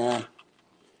just like, nah,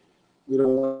 we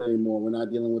don't want it anymore. We're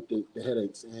not dealing with the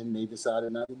headaches. And they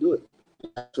decided not to do it.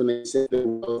 That's when they said they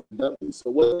were WWE. So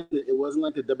it wasn't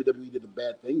like the WWE did a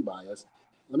bad thing by us.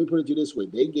 Let me put it to you this way.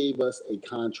 They gave us a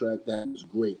contract that was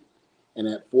great. And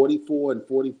at 44 and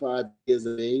 45 years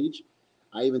of age,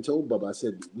 I even told Bubba, I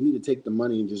said, we need to take the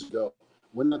money and just go.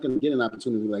 We're not going to get an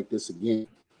opportunity like this again.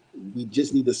 We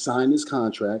just need to sign this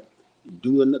contract,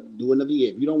 do another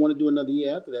year. If you don't want to do another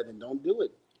year after that, then don't do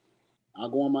it. I'll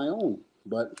go on my own.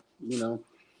 But,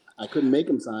 I couldn't make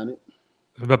him sign it.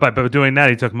 But by doing that,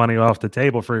 he took money off the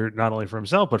table for not only for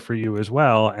himself, but for you as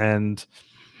well. And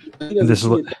this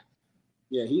is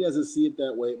yeah, he doesn't see it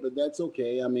that way, but that's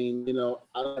okay. I mean,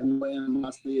 I have no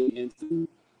animosity against him.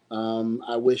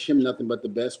 I wish him nothing but the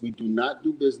best. We do not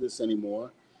do business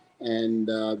anymore, and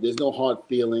there's no hard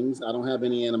feelings. I don't have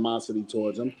any animosity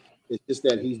towards him. It's just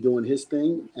that he's doing his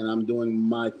thing, and I'm doing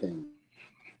my thing.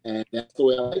 And that's the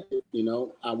way I like it.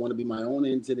 I want to be my own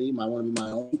entity. I want to be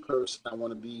my own person. I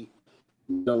want to be,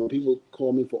 when people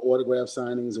call me for autograph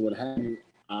signings or what have you,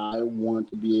 I want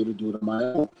to be able to do it on my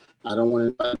own. I don't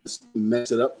want to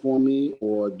mess it up for me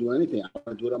or do anything. I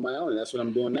want to do it on my own, and that's what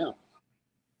I'm doing now.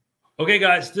 Okay,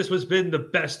 guys, this has been the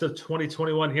best of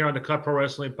 2021 here on the Cut Pro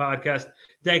Wrestling Podcast.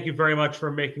 Thank you very much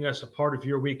for making us a part of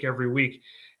your week every week.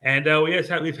 And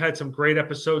we've had some great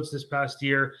episodes this past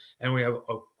year, and we have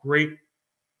a great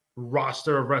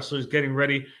roster of wrestlers getting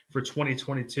ready for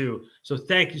 2022. So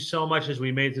thank you so much as we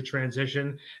made the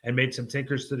transition and made some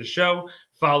tinkers to the show.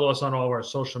 Follow us on all of our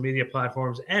social media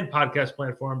platforms and podcast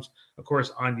platforms, of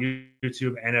course, on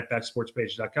YouTube and at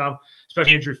backsportspage.com,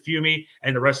 especially Andrew Fumey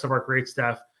and the rest of our great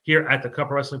staff here at the Cut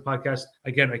Pro Wrestling Podcast.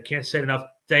 Again, I can't say it enough.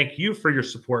 Thank you for your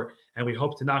support, and we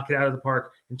hope to knock it out of the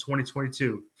park in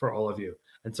 2022 for all of you.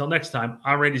 Until next time,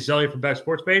 I'm Randy Zelia from Back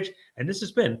Sports Page, and this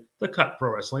has been the Cut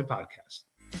Pro Wrestling Podcast.